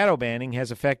as shadow banning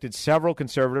has affected several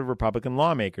conservative Republican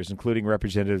lawmakers, including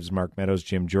Representatives Mark Meadows,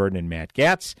 Jim Jordan, and Matt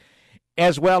Gaetz,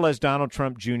 as well as Donald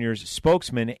Trump Jr.'s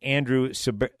spokesman, Andrew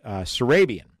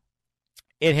Surabian.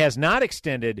 It has not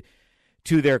extended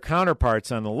to their counterparts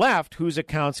on the left, whose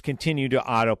accounts continue to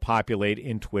auto-populate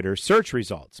in Twitter search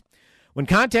results. When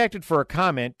contacted for a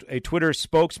comment, a Twitter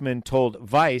spokesman told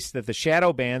Vice that the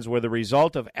shadow bans were the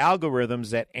result of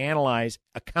algorithms that analyze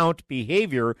account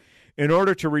behavior in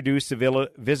order to reduce the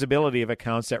visibility of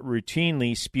accounts that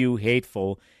routinely spew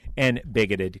hateful and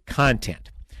bigoted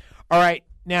content. All right,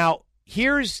 now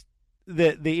here's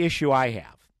the issue I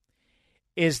have,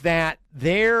 is that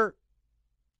they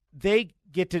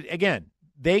get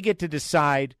to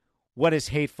decide what is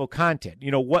hateful content.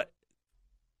 You know what?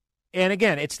 And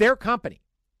again, it's their company.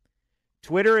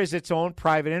 Twitter is its own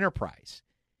private enterprise.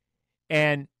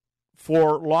 And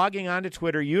for logging onto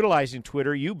Twitter, utilizing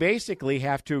Twitter, you basically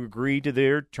have to agree to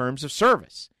their terms of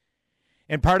service.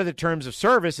 And part of the terms of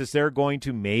service is they're going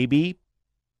to maybe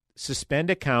suspend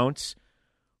accounts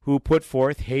who put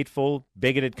forth hateful,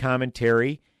 bigoted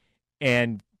commentary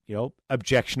and,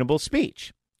 objectionable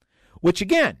speech. Which,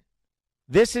 again,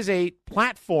 this is a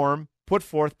platform put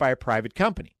forth by a private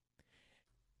company.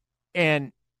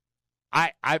 And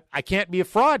I can't be a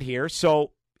fraud here,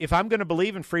 so if I'm going to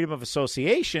believe in freedom of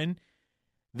association,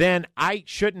 then I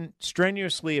shouldn't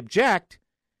strenuously object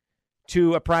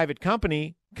to a private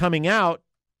company coming out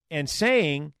and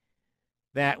saying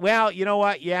that, well, you know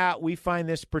what, yeah, we find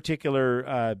this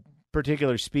particular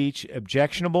speech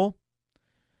objectionable,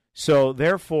 so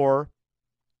therefore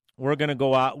we're going to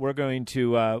go out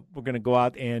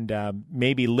and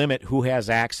maybe limit who has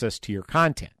access to your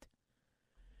content.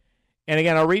 And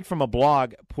again, I'll read from a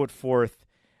blog put forth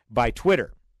by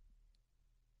Twitter.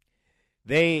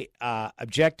 They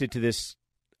objected to this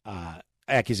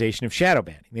accusation of shadow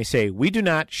banning. They say, "We do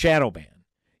not shadow ban.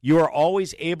 You are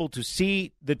always able to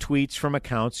see the tweets from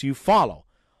accounts you follow,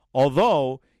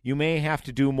 although you may have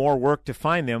to do more work to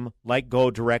find them, like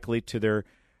go directly to their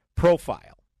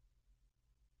profile."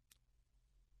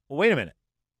 Well, wait a minute.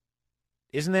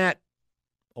 Isn't that,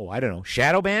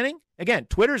 shadow banning? Again,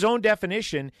 Twitter's own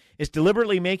definition is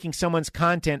deliberately making someone's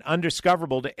content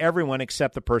undiscoverable to everyone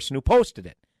except the person who posted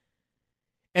it.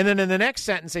 And then in the next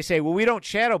sentence, they say, well, we don't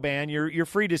shadow ban. You're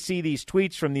free to see these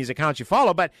tweets from these accounts you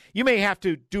follow, but you may have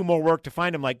to do more work to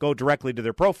find them, like go directly to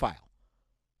their profile.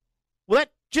 Well,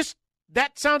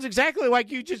 that sounds exactly like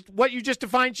what you just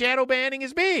defined shadow banning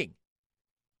as being.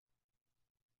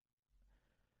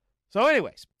 So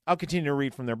anyways, I'll continue to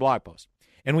read from their blog post.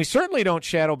 And we certainly don't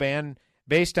shadow ban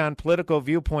based on political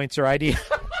viewpoints or ideas.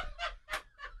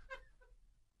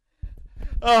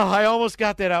 Oh, I almost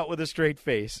got that out with a straight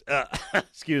face.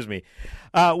 Excuse me.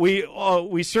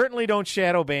 We certainly don't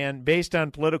shadow ban based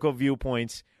on political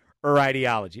viewpoints or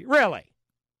ideology. Really?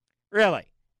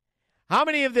 How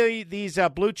many of these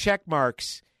blue check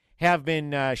marks have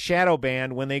been shadow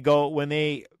banned when they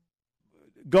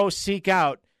go seek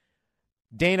out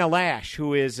Dana Lash,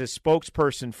 who is a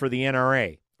spokesperson for the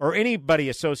NRA, or anybody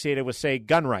associated with, say,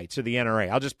 gun rights or the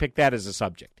NRA? I'll just pick that as a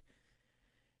subject.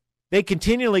 They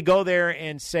continually go there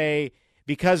and say,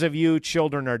 because of you,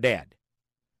 children are dead.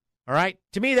 All right?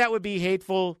 To me, that would be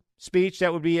hateful speech.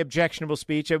 That would be objectionable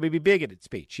speech. That would be bigoted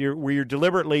speech, where you're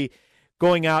deliberately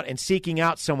going out and seeking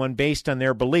out someone based on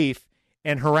their belief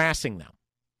and harassing them.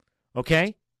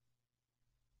 Okay?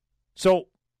 So,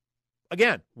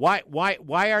 again, why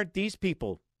aren't these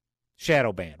people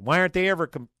shadow banned? Why aren't they ever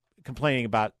complaining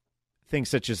about things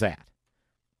such as that?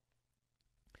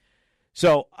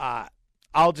 So,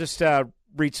 I'll just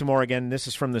read some more again. This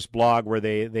is from this blog where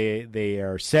they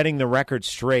are setting the record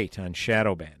straight on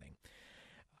shadow banning.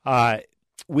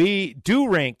 We do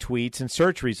rank tweets and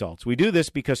search results. We do this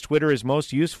because Twitter is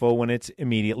most useful when it's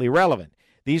immediately relevant.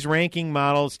 These ranking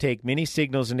models take many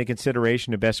signals into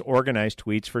consideration to best organize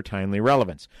tweets for timely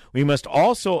relevance. We must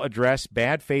also address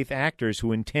bad faith actors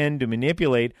who intend to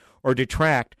manipulate or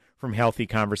detract from healthy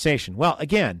conversation. Well,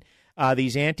 again,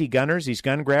 these anti-gunners, these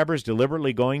gun grabbers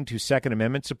deliberately going to Second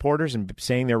Amendment supporters and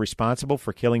saying they're responsible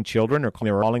for killing children or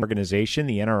calling an organization,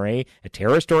 the NRA, a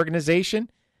terrorist organization.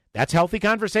 That's healthy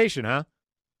conversation, huh?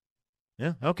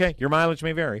 Yeah, okay. Your mileage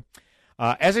may vary.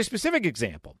 As a specific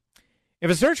example, if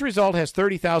a search result has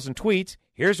 30,000 tweets,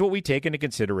 here's what we take into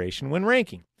consideration when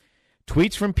ranking.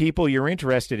 Tweets from people you're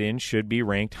interested in should be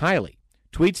ranked highly.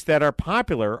 Tweets that are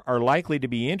popular are likely to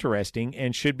be interesting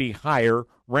and should be higher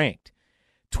ranked.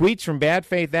 Tweets from bad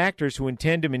faith actors who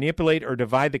intend to manipulate or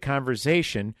divide the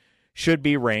conversation should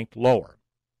be ranked lower.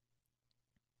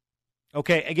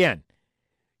 Okay, again,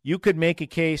 you could make a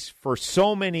case for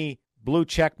so many blue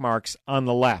check marks on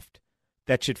the left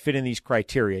that should fit in these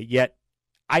criteria, yet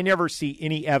I never see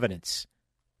any evidence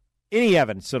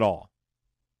at all,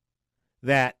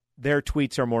 that their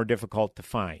tweets are more difficult to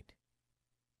find.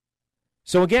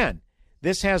 So again,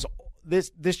 this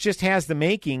just has the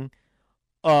making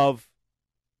of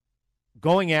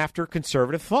going after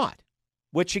conservative thought,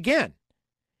 which again,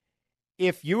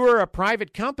 if you are a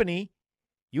private company,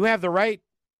 you have the right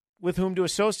with whom to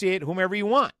associate whomever you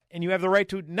want, and you have the right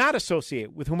to not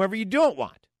associate with whomever you don't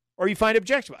want or you find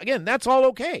objectionable. Again, that's all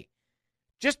okay.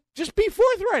 Just be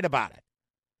forthright about it.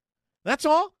 That's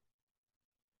all.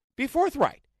 Be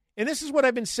forthright. And this is what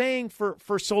I've been saying for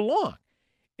so long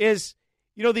is,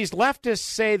 these leftists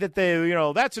say that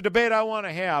that's a debate I want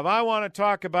to have. I want to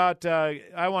talk about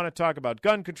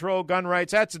gun control, gun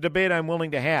rights. That's a debate I'm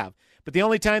willing to have. But the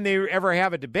only time they ever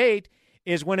have a debate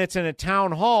is when it's in a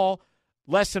town hall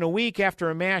less than a week after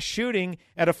a mass shooting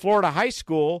at a Florida high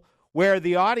school where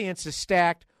the audience is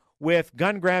stacked with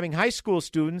gun-grabbing high school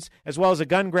students, as well as a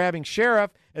gun-grabbing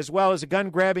sheriff, as well as a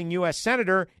gun-grabbing U.S.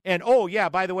 senator, and, oh, yeah,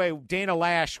 by the way, Dana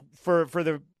Lash, for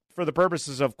the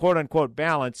purposes of quote-unquote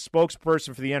balance,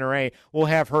 spokesperson for the NRA, will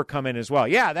have her come in as well.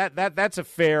 Yeah, that's a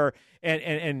fair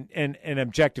and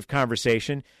objective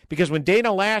conversation, because when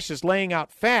Dana Lash is laying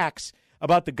out facts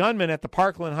about the gunman at the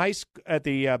Parkland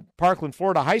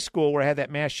Florida high school where I had that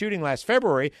mass shooting last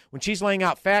February, when she's laying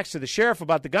out facts to the sheriff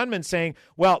about the gunman saying,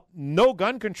 well, no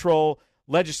gun control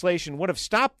legislation would have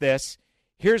stopped this,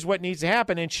 here's what needs to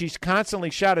happen, and she's constantly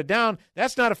shouted down,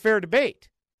 that's not a fair debate.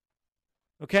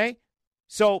 Okay?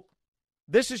 So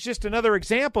this is just another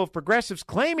example of progressives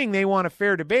claiming they want a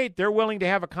fair debate. They're willing to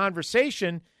have a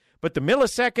conversation, but the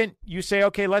millisecond you say,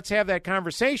 okay, let's have that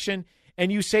conversation,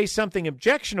 and you say something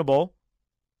objectionable,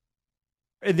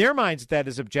 in their minds that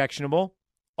is objectionable,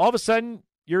 all of a sudden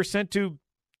you're sent to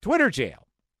Twitter jail.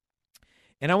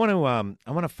 And I want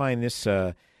to find this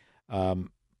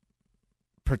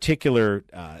particular.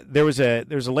 There's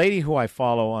a lady who I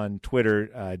follow on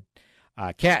Twitter,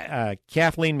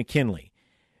 Kathleen McKinley.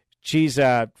 She's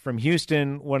from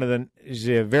Houston. She's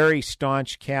a very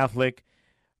staunch Catholic,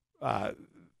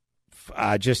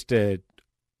 just a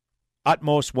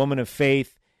utmost woman of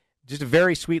faith. Just a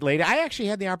very sweet lady. I actually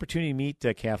had the opportunity to meet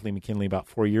Kathleen McKinley about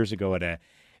 4 years ago at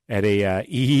a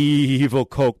evil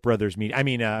Koch brothers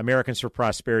meeting. Americans for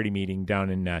Prosperity meeting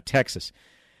down in Texas.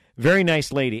 Very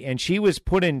nice lady, and she was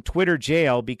put in Twitter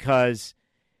jail because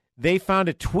they found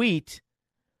a tweet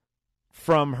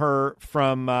from her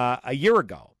from a year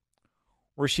ago,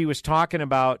 where she was talking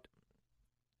about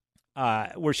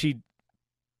I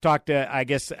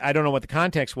guess I don't know what the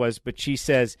context was, but she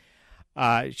says,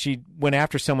 she went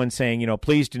after someone saying,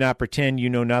 please do not pretend you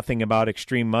know nothing about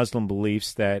extreme Muslim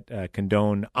beliefs that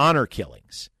condone honor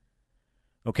killings.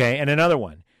 Okay, and another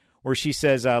one where she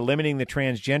says limiting the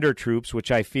transgender troops,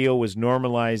 which I feel was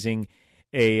normalizing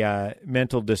a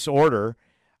mental disorder,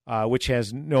 which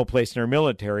has no place in our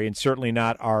military and certainly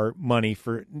not our money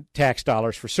for tax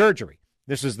dollars for surgery.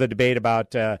 This is the debate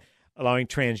about allowing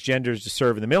transgenders to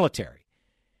serve in the military.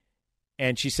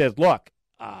 And she said, look,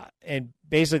 and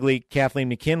basically Kathleen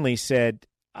McKinley said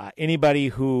anybody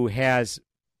who has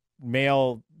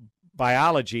male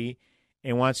biology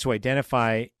and wants to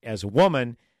identify as a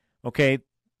woman, okay,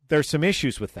 there's some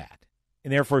issues with that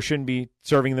and therefore shouldn't be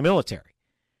serving in the military.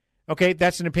 Okay,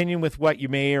 that's an opinion with what you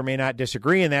may or may not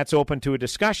disagree, and that's open to a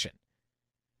discussion.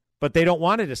 But they don't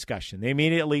want a discussion. They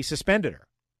immediately suspended her.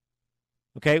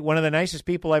 Okay, one of the nicest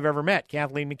people I've ever met,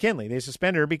 Kathleen McKinley. They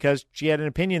suspended her because she had an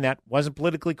opinion that wasn't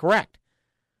politically correct.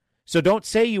 So don't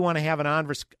say you want to have an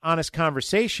honest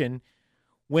conversation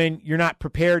when you're not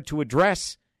prepared to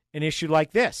address an issue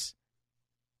like this.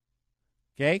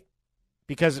 Okay?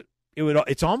 Because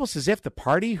it's almost as if the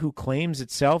party who claims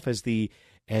itself as the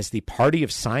party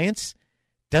of science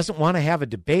doesn't want to have a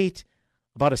debate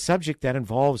about a subject that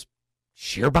involves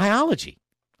sheer biology.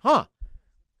 Huh.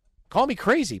 Call me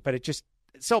crazy, but it just...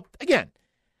 So, again,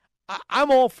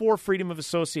 I'm all for freedom of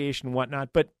association and whatnot,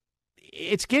 but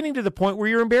it's getting to the point where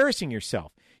you're embarrassing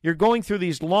yourself. You're going through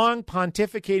these long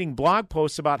pontificating blog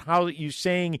posts about how you're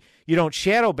saying you don't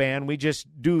shadow ban, we just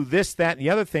do this, that, and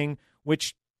the other thing,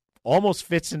 which almost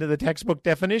fits into the textbook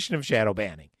definition of shadow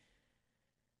banning.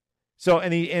 So,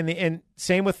 and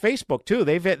same with Facebook too.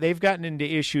 They've gotten into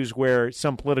issues where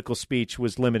some political speech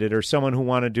was limited, or someone who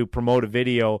wanted to promote a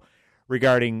video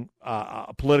regarding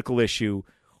a political issue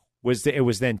was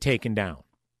then taken down.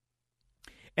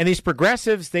 And these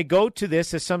progressives, they go to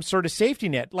this as some sort of safety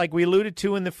net, like we alluded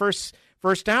to in the first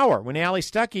hour when Ali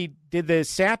Stuckey did the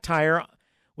satire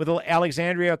with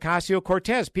Alexandria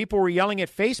Ocasio-Cortez. People were yelling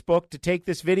at Facebook to take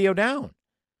this video down,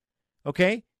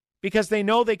 okay, because they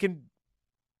know they can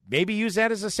maybe use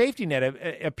that as a safety net,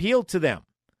 appeal to them.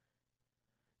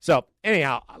 So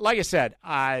anyhow, like I said,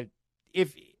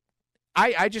 if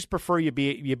I just prefer you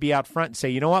be out front and say,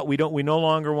 you know what, we no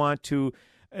longer want to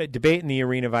debate in the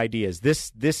arena of ideas.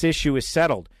 This issue is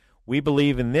settled. We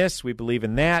believe in this, we believe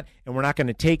in that, and we're not going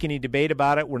to take any debate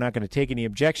about it. We're not going to take any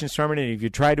objections from it. And if you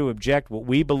try to object what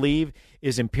we believe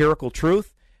is empirical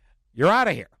truth, you're out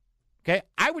of here. Okay?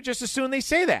 I would just as soon they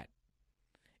say that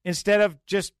instead of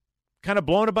just kind of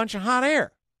blowing a bunch of hot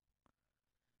air.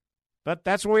 But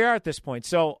that's where we are at this point.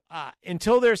 So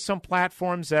until there's some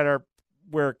platforms that are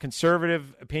where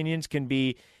conservative opinions can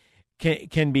be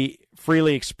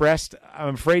freely expressed,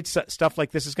 I'm afraid stuff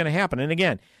like this is going to happen. And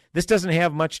again, this doesn't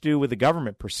have much to do with the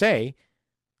government per se,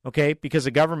 okay, because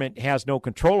the government has no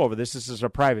control over this. This is a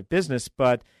private business.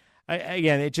 But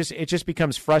again, it just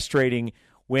becomes frustrating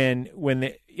when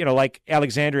like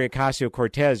Alexandria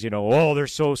Ocasio-Cortez,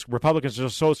 Republicans are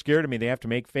so scared of me, they have to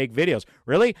make fake videos.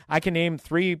 Really? I can name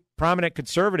several prominent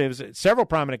conservatives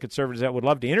that would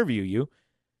love to interview you,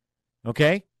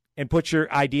 okay, and put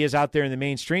your ideas out there in the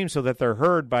mainstream so that they're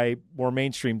heard by more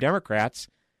mainstream Democrats.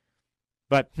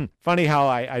 But funny how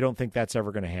I don't think that's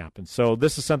ever going to happen. So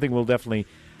this is something we'll definitely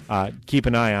keep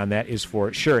an eye on. That is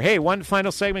for sure. Hey, one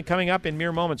final segment coming up in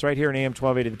mere moments right here in AM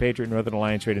 1280, the Patriot Northern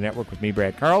Alliance Radio Network with me,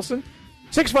 Brad Carlson.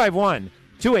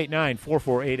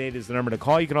 651-289-4488 is the number to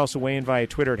call. You can also weigh in via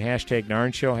Twitter at hashtag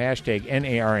Narn Show, hashtag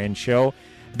NARN Show.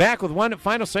 Back with one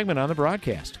final segment on the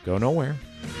broadcast. Go nowhere.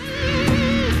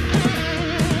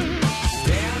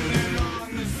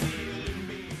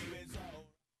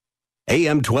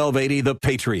 AM 1280, The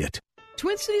Patriot.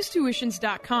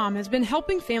 TwinCitiesTuitions.com has been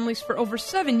helping families for over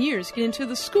 7 years get into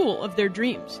the school of their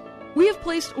dreams. We have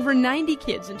placed over 90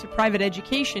 kids into private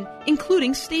education,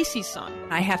 including Stacy's son.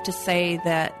 I have to say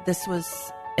that this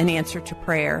was an answer to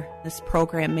prayer. This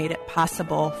program made it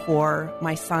possible for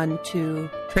my son to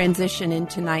transition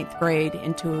into 9th grade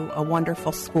into a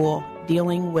wonderful school.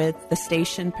 Dealing with the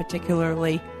station,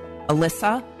 particularly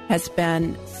Alyssa, has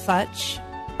been such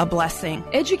a blessing.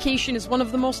 Education is one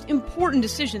of the most important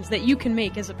decisions that you can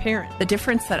make as a parent. The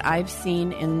difference that I've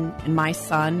seen in my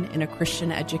son in a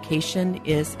Christian education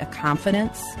is a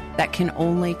confidence that can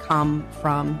only come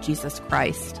from Jesus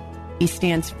Christ. He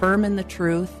stands firm in the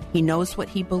truth, he knows what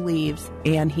he believes,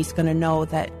 and he's going to know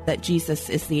that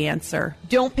Jesus is the answer.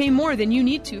 Don't pay more than you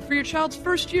need to for your child's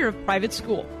first year of private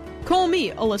school. Call me,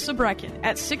 Alyssa Brecken,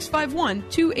 at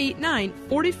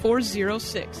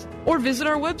 651-289-4406 or visit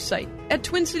our website at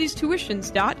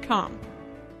TwinCitiesTuitions.com.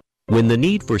 When the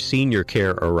need for senior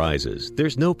care arises,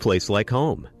 there's no place like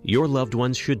home. Your loved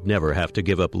ones should never have to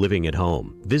give up living at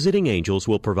home. Visiting Angels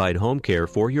will provide home care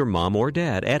for your mom or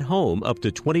dad at home up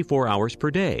to 24 hours per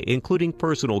day, including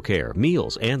personal care,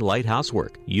 meals, and light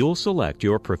housework. You'll select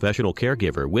your professional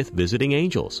caregiver with Visiting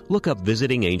Angels. Look up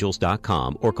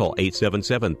visitingangels.com or call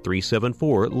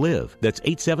 877-374-LIVE. That's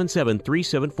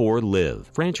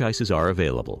 877-374-LIVE. Franchises are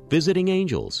available. Visiting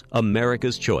Angels,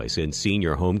 America's choice in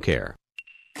senior home care.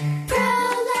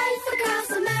 Pro-life across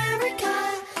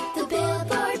America, the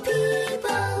Billboard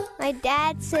people. My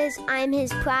dad says I'm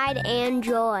his pride and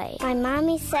joy. My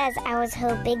mommy says I was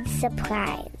her big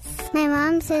surprise. My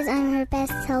mom says I'm her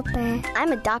best helper.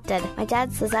 I'm adopted. My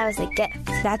dad says I was a gift.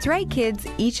 That's right, kids.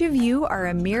 Each of you are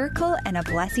a miracle and a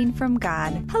blessing from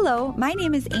God. Hello, my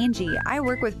name is Angie. I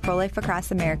work with Pro-Life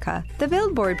Across America, the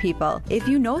Billboard people. If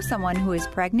you know someone who is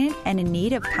pregnant and in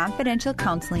need of confidential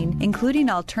counseling, including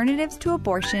alternatives to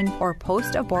abortion or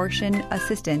post-abortion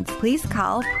assistance, please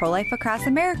call Pro-Life Across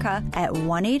America at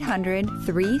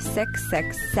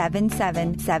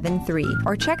 1-800-366-7773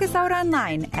 or check us out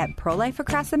online at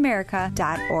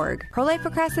prolifeacrossamerica.org. Pro-Life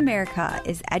Across America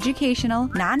is educational,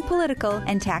 non-political,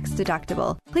 and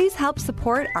tax-deductible. Please help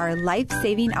support our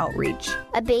life-saving outreach.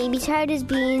 A baby's heart is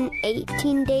being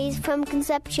 18 days from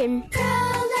conception.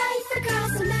 Pro-life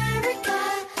across America,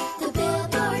 the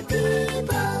Billboard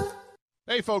people.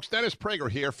 Hey folks, Dennis Prager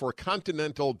here for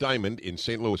Continental Diamond in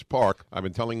St. Louis Park. I've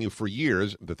been telling you for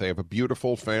years that they have a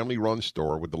beautiful family-run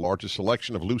store with the largest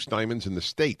selection of loose diamonds in the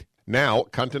state. Now,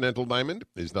 Continental Diamond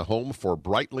is the home for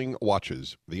Breitling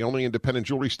watches, the only independent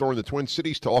jewelry store in the Twin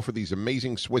Cities to offer these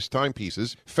amazing Swiss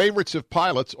timepieces, favorites of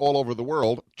pilots all over the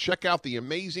world. Check out the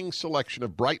amazing selection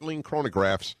of Breitling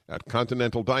chronographs at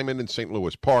Continental Diamond in St.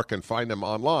 Louis Park and find them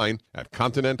online at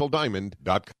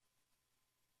continentaldiamond.com.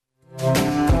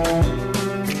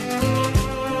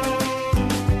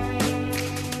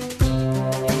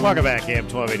 Welcome back, AM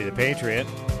 1280 The Patriot.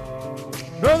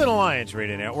 Northern Alliance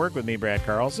Radio Network with me, Brad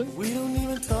Carlson. We don't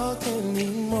even talk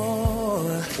anymore.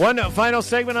 One final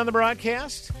segment on the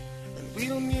broadcast. And we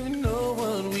don't even know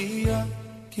what we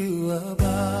argue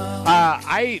about.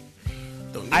 I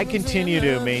continue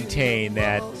to maintain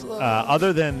that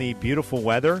other than the beautiful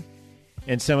weather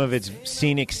and some of its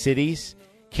scenic cities,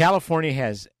 California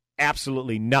has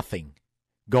absolutely nothing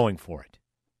going for it.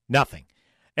 Nothing.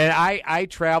 And I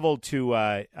traveled to,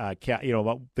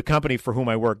 the company for whom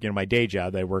I work, my day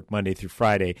job. I work Monday through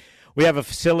Friday. We have a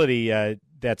facility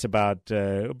that's about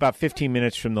 15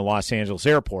 minutes from the Los Angeles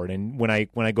airport. And when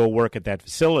I go work at that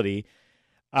facility,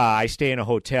 I stay in a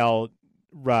hotel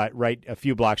right a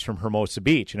few blocks from Hermosa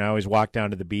Beach. And I always walk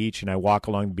down to the beach, and I walk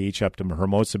along the beach up to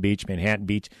Hermosa Beach, Manhattan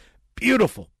Beach.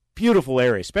 Beautiful, beautiful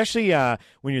area, especially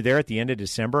when you're there at the end of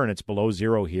December and it's below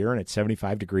zero here and it's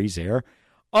 75 degrees there.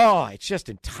 Oh, it's just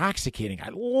intoxicating. I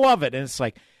love it. And it's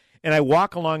like, and I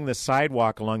walk along the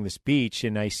sidewalk along this beach,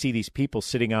 and I see these people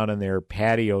sitting out on their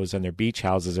patios on their beach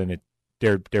houses, and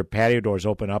their patio doors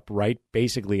open up right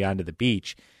basically onto the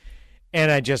beach. And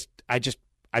I'm just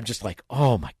like,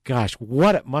 oh my gosh,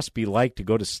 what it must be like to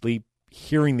go to sleep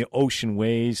hearing the ocean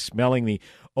waves, smelling the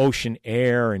ocean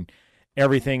air and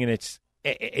everything. And it's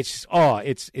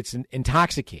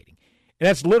intoxicating. And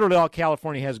that's literally all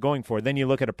California has going for it. Then you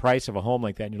look at a price of a home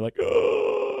like that, and you're like,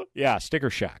 oh, yeah,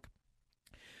 sticker shock.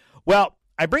 Well,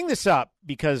 I bring this up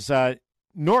because in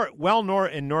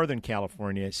Northern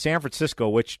California, San Francisco,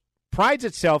 which prides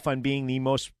itself on being the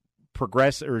most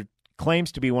progressive, or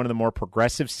claims to be one of the more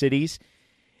progressive cities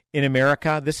in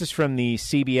America. This is from the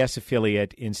CBS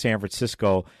affiliate in San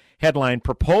Francisco. Headline,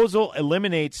 Proposal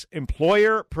Eliminates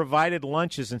Employer-Provided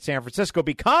Lunches in San Francisco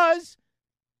because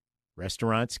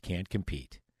restaurants can't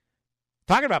compete.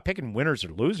 Talking about picking winners or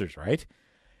losers, right?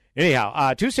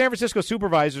 Anyhow, two San Francisco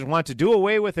supervisors want to do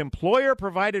away with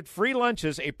employer-provided free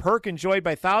lunches, a perk enjoyed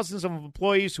by thousands of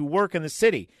employees who work in the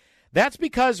city. That's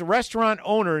because restaurant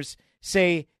owners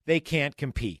say they can't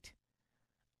compete.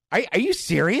 Are you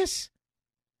serious?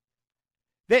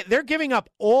 They're giving up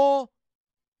all.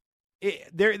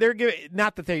 They're giving,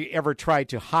 not that they ever tried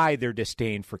to hide their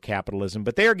disdain for capitalism,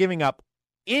 but they are giving up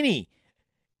any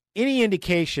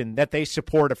indication that they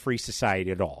support a free society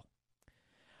at all.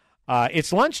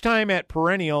 It's lunchtime at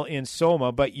Perennial in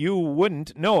Soma, but you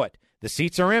wouldn't know it. The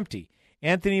seats are empty.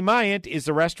 Anthony Mayant is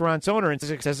the restaurant's owner and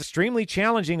says it's extremely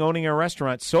challenging owning a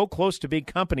restaurant so close to big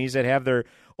companies that have their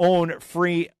own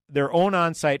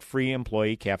on-site free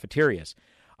employee cafeterias.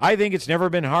 I think it's never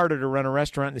been harder to run a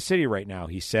restaurant in the city right now,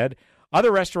 he said.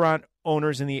 Other restaurant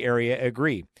owners in the area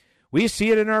agree. We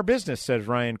see it in our business, says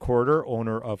Ryan Corridor,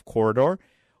 owner of Corridor.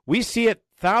 We see it,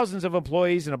 thousands of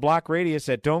employees in a block radius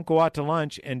that don't go out to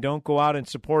lunch and don't go out in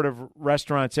support of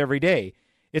restaurants every day.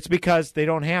 It's because they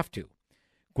don't have to.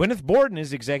 Gwyneth Borden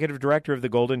is executive director of the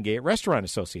Golden Gate Restaurant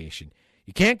Association.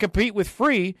 You can't compete with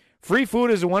free. Free food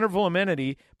is a wonderful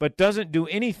amenity, but doesn't do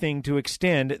anything to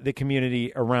extend the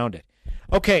community around it.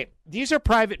 Okay, these are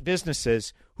private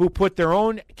businesses who put their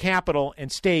own capital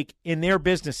and stake in their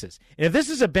businesses. And if this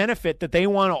is a benefit that they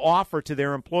want to offer to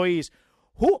their employees,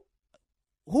 who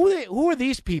are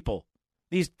these people?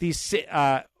 These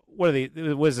what are they?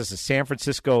 What is this? The San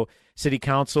Francisco City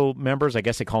Council members? I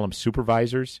guess they call them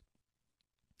supervisors.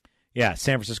 Yeah,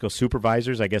 San Francisco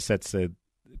supervisors. I guess that's the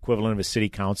equivalent of a city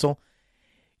council.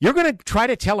 You're going to try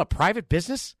to tell a private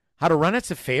business how to run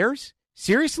its affairs?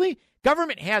 Seriously?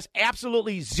 Government has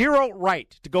absolutely zero right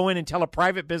to go in and tell a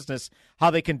private business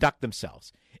how they conduct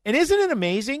themselves. And isn't it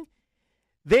amazing?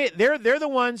 They're the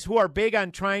ones who are big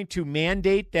on trying to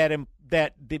mandate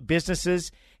that the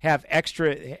businesses have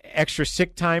extra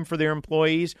sick time for their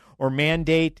employees, or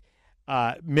mandate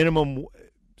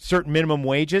certain minimum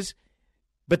wages.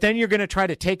 But then you're going to try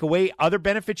to take away other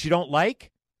benefits you don't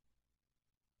like?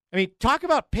 I mean, talk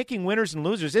about picking winners and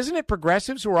losers. Isn't it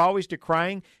progressives who are always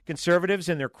decrying conservatives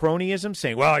and their cronyism,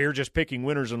 saying, well, you're just picking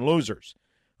winners and losers?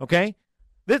 Okay?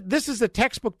 This is the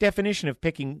textbook definition of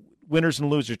picking winners and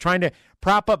losers, trying to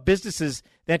prop up businesses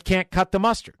that can't cut the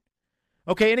mustard.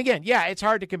 Okay, and again, yeah, it's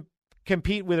hard to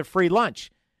compete with a free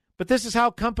lunch, but this is how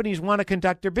companies want to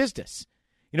conduct their business.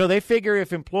 You know, they figure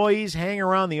if employees hang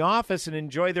around the office and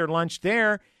enjoy their lunch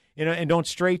there, you know, and don't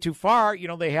stray too far, you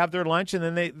know, they have their lunch and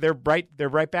then they're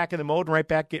right back in the mode and right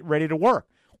back get ready to work.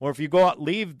 Or if you go out,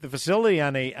 leave the facility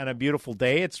on a beautiful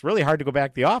day, it's really hard to go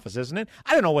back to the office, isn't it?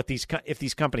 I don't know if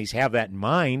these companies have that in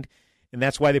mind, and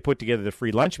that's why they put together the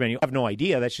free lunch menu. I have no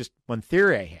idea. That's just one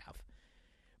theory I have.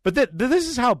 But this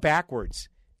is how backwards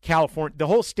California, the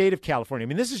whole state of California. I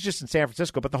mean, this is just in San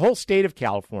Francisco, but the whole state of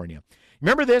California.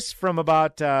 Remember this from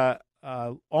about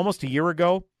almost a year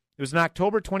ago? It was an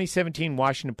October 2017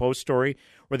 Washington Post story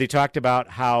where they talked about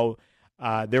how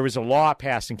there was a law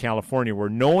passed in California where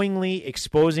knowingly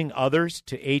exposing others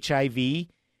to HIV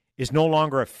is no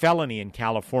longer a felony in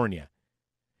California.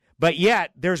 But yet,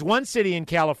 there's one city in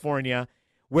California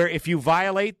where if you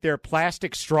violate their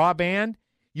plastic straw ban,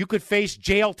 you could face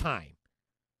jail time.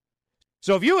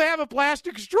 So if you have a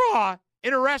plastic straw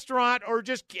in a restaurant or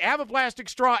just have a plastic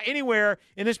straw anywhere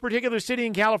in this particular city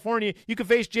in California, you could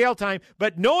face jail time.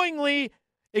 But knowingly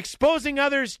exposing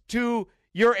others to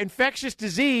your infectious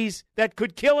disease that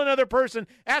could kill another person,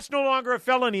 that's no longer a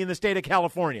felony in the state of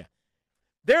California.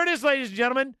 There it is, ladies and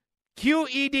gentlemen.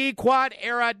 QED, quad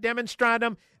erat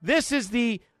demonstrandum. This is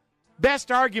the best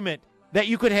argument that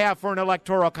you could have for an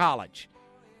electoral college.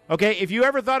 Okay, if you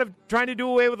ever thought of trying to do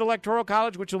away with electoral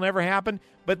college, which will never happen,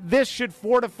 but this should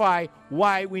fortify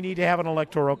why we need to have an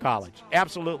electoral college.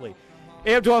 Absolutely.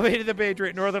 AM 1280 The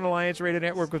Patriot, Northern Alliance Radio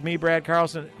Network with me, Brad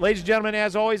Carlson. Ladies and gentlemen,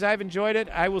 as always, I've enjoyed it.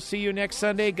 I will see you next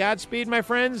Sunday. Godspeed, my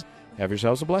friends. Have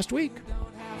yourselves a blessed week.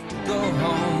 Go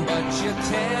home, but you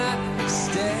can't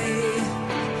stay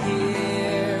here.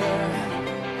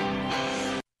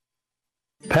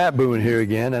 Pat Boone here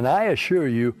again, and I assure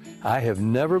you, I have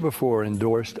never before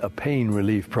endorsed a pain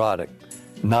relief product.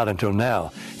 Not until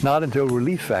now. Not until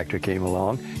Relief Factor came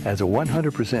along as a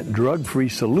 100% drug-free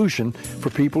solution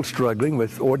for people struggling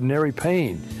with ordinary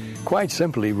pain. Quite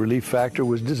simply, Relief Factor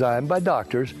was designed by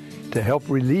doctors to help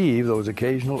relieve those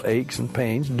occasional aches and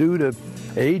pains due to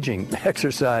aging,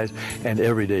 exercise, and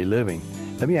everyday living.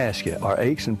 Let me ask you, are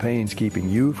aches and pains keeping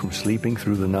you from sleeping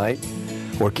through the night?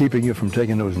 Or keeping you from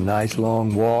taking those nice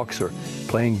long walks or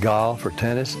playing golf or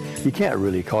tennis? You can't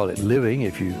really call it living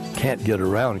if you can't get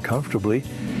around comfortably.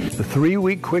 The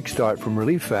 3-week quick start from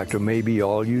Relief Factor may be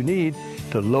all you need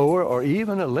to lower or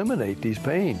even eliminate these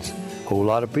pains. A whole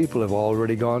lot of people have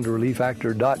already gone to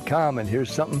ReliefFactor.com, and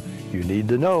here's something you need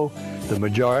to know. The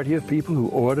majority of people who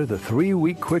order the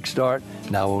 3-week quick start,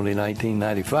 now only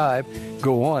 $19.95,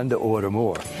 go on to order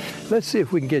more. Let's see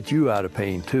if we can get you out of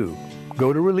pain too.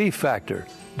 Go to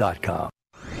ReliefFactor.com.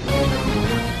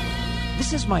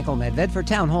 This is Michael Medved for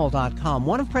Townhall.com.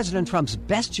 One of President Trump's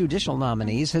best judicial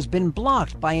nominees has been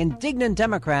blocked by indignant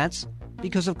Democrats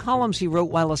because of columns he wrote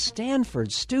while a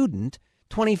Stanford student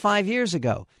 25 years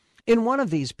ago. In one of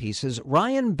these pieces,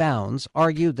 Ryan Bounds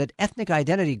argued that ethnic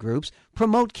identity groups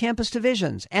promote campus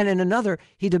divisions, and in another,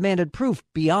 he demanded proof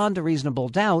beyond a reasonable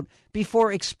doubt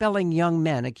before expelling young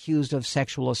men accused of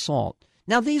sexual assault.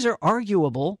 Now, these are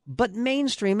arguable but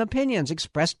mainstream opinions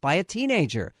expressed by a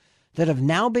teenager that have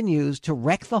now been used to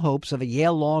wreck the hopes of a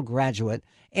Yale Law graduate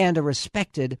and a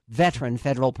respected veteran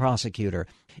federal prosecutor.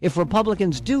 If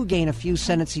Republicans do gain a few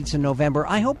Senate seats in November,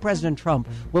 I hope President Trump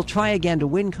will try again to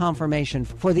win confirmation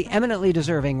for the eminently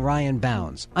deserving Ryan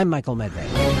Bounds. I'm Michael Medved.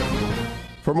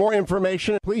 For more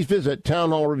information, please visit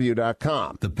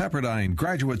townhallreview.com. The Pepperdine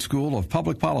Graduate School of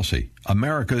Public Policy,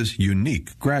 America's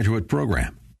unique graduate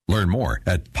program. Learn more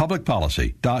at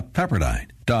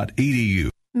publicpolicy.pepperdine.edu.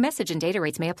 Message and data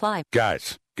rates may apply.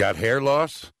 Guys, got hair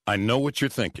loss? I know what you're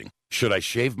thinking. Should I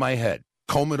shave my head?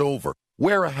 Comb it over?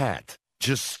 Wear a hat?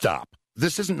 Just stop.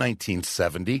 This isn't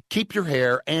 1970. Keep your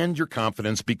hair and your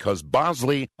confidence because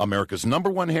Bosley, America's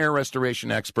 #1 hair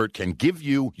restoration expert, can give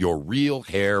you your real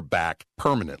hair back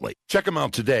permanently. Check them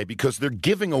out today because they're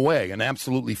giving away an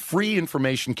absolutely free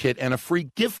information kit and a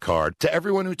free gift card to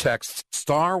everyone who texts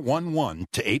 *11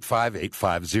 to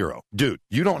 85850. Dude,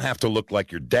 you don't have to look like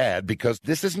your dad because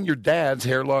this isn't your dad's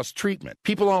hair loss treatment.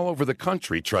 People all over the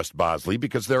country trust Bosley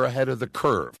because they're ahead of the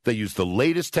curve. They use the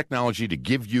latest technology to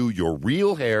give you your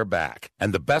real hair back.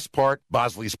 And the best part,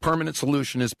 Bosley's permanent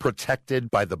solution is protected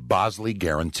by the Bosley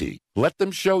Guarantee. Let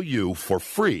them show you for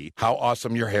free how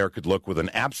awesome your hair could look with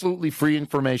an absolutely free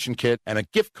information kit and a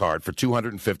gift card for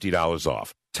 $250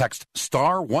 off. Text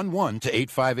 *11 to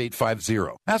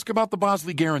 85850. Ask about the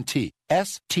Bosley Guarantee.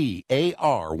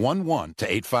 STAR11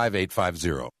 to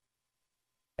 85850.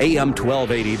 AM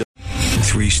 1280.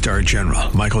 3-star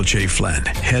General Michael J. Flynn,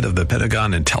 head of the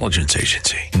Pentagon Intelligence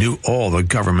Agency, knew all the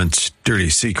government's dirty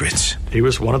secrets. He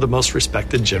was one of the most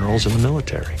respected generals in the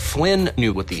military. Flynn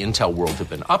knew what the intel world had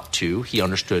been up to. He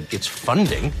understood its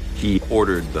funding. He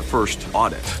ordered the first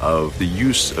audit of the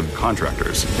use of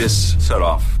contractors. This set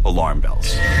off alarm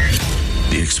bells.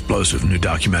 The explosive new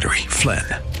documentary, Flynn,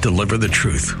 Deliver the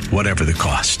Truth, Whatever the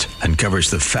Cost, uncovers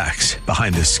the facts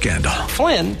behind this scandal.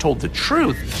 Flynn told the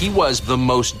truth. He was the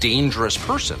most dangerous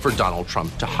person for Donald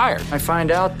Trump to hire. I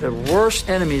find out the worst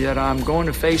enemy that I'm going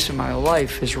to face in my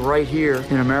life is right here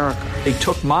in America. They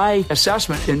took my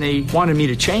assessment and they wanted me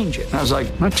to change it. And I was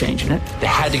like, I'm not changing it. They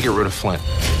had to get rid of Flynn.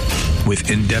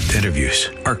 With in-depth interviews,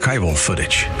 archival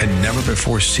footage, and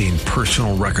never-before-seen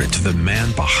personal records of the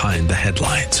man behind the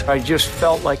headlines. I just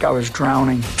felt like I was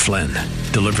drowning. Flynn,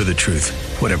 Deliver the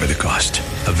Truth, Whatever the Cost.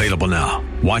 Available now.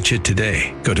 Watch it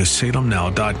today. Go to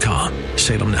salemnow.com.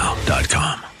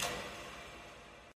 salemnow.com.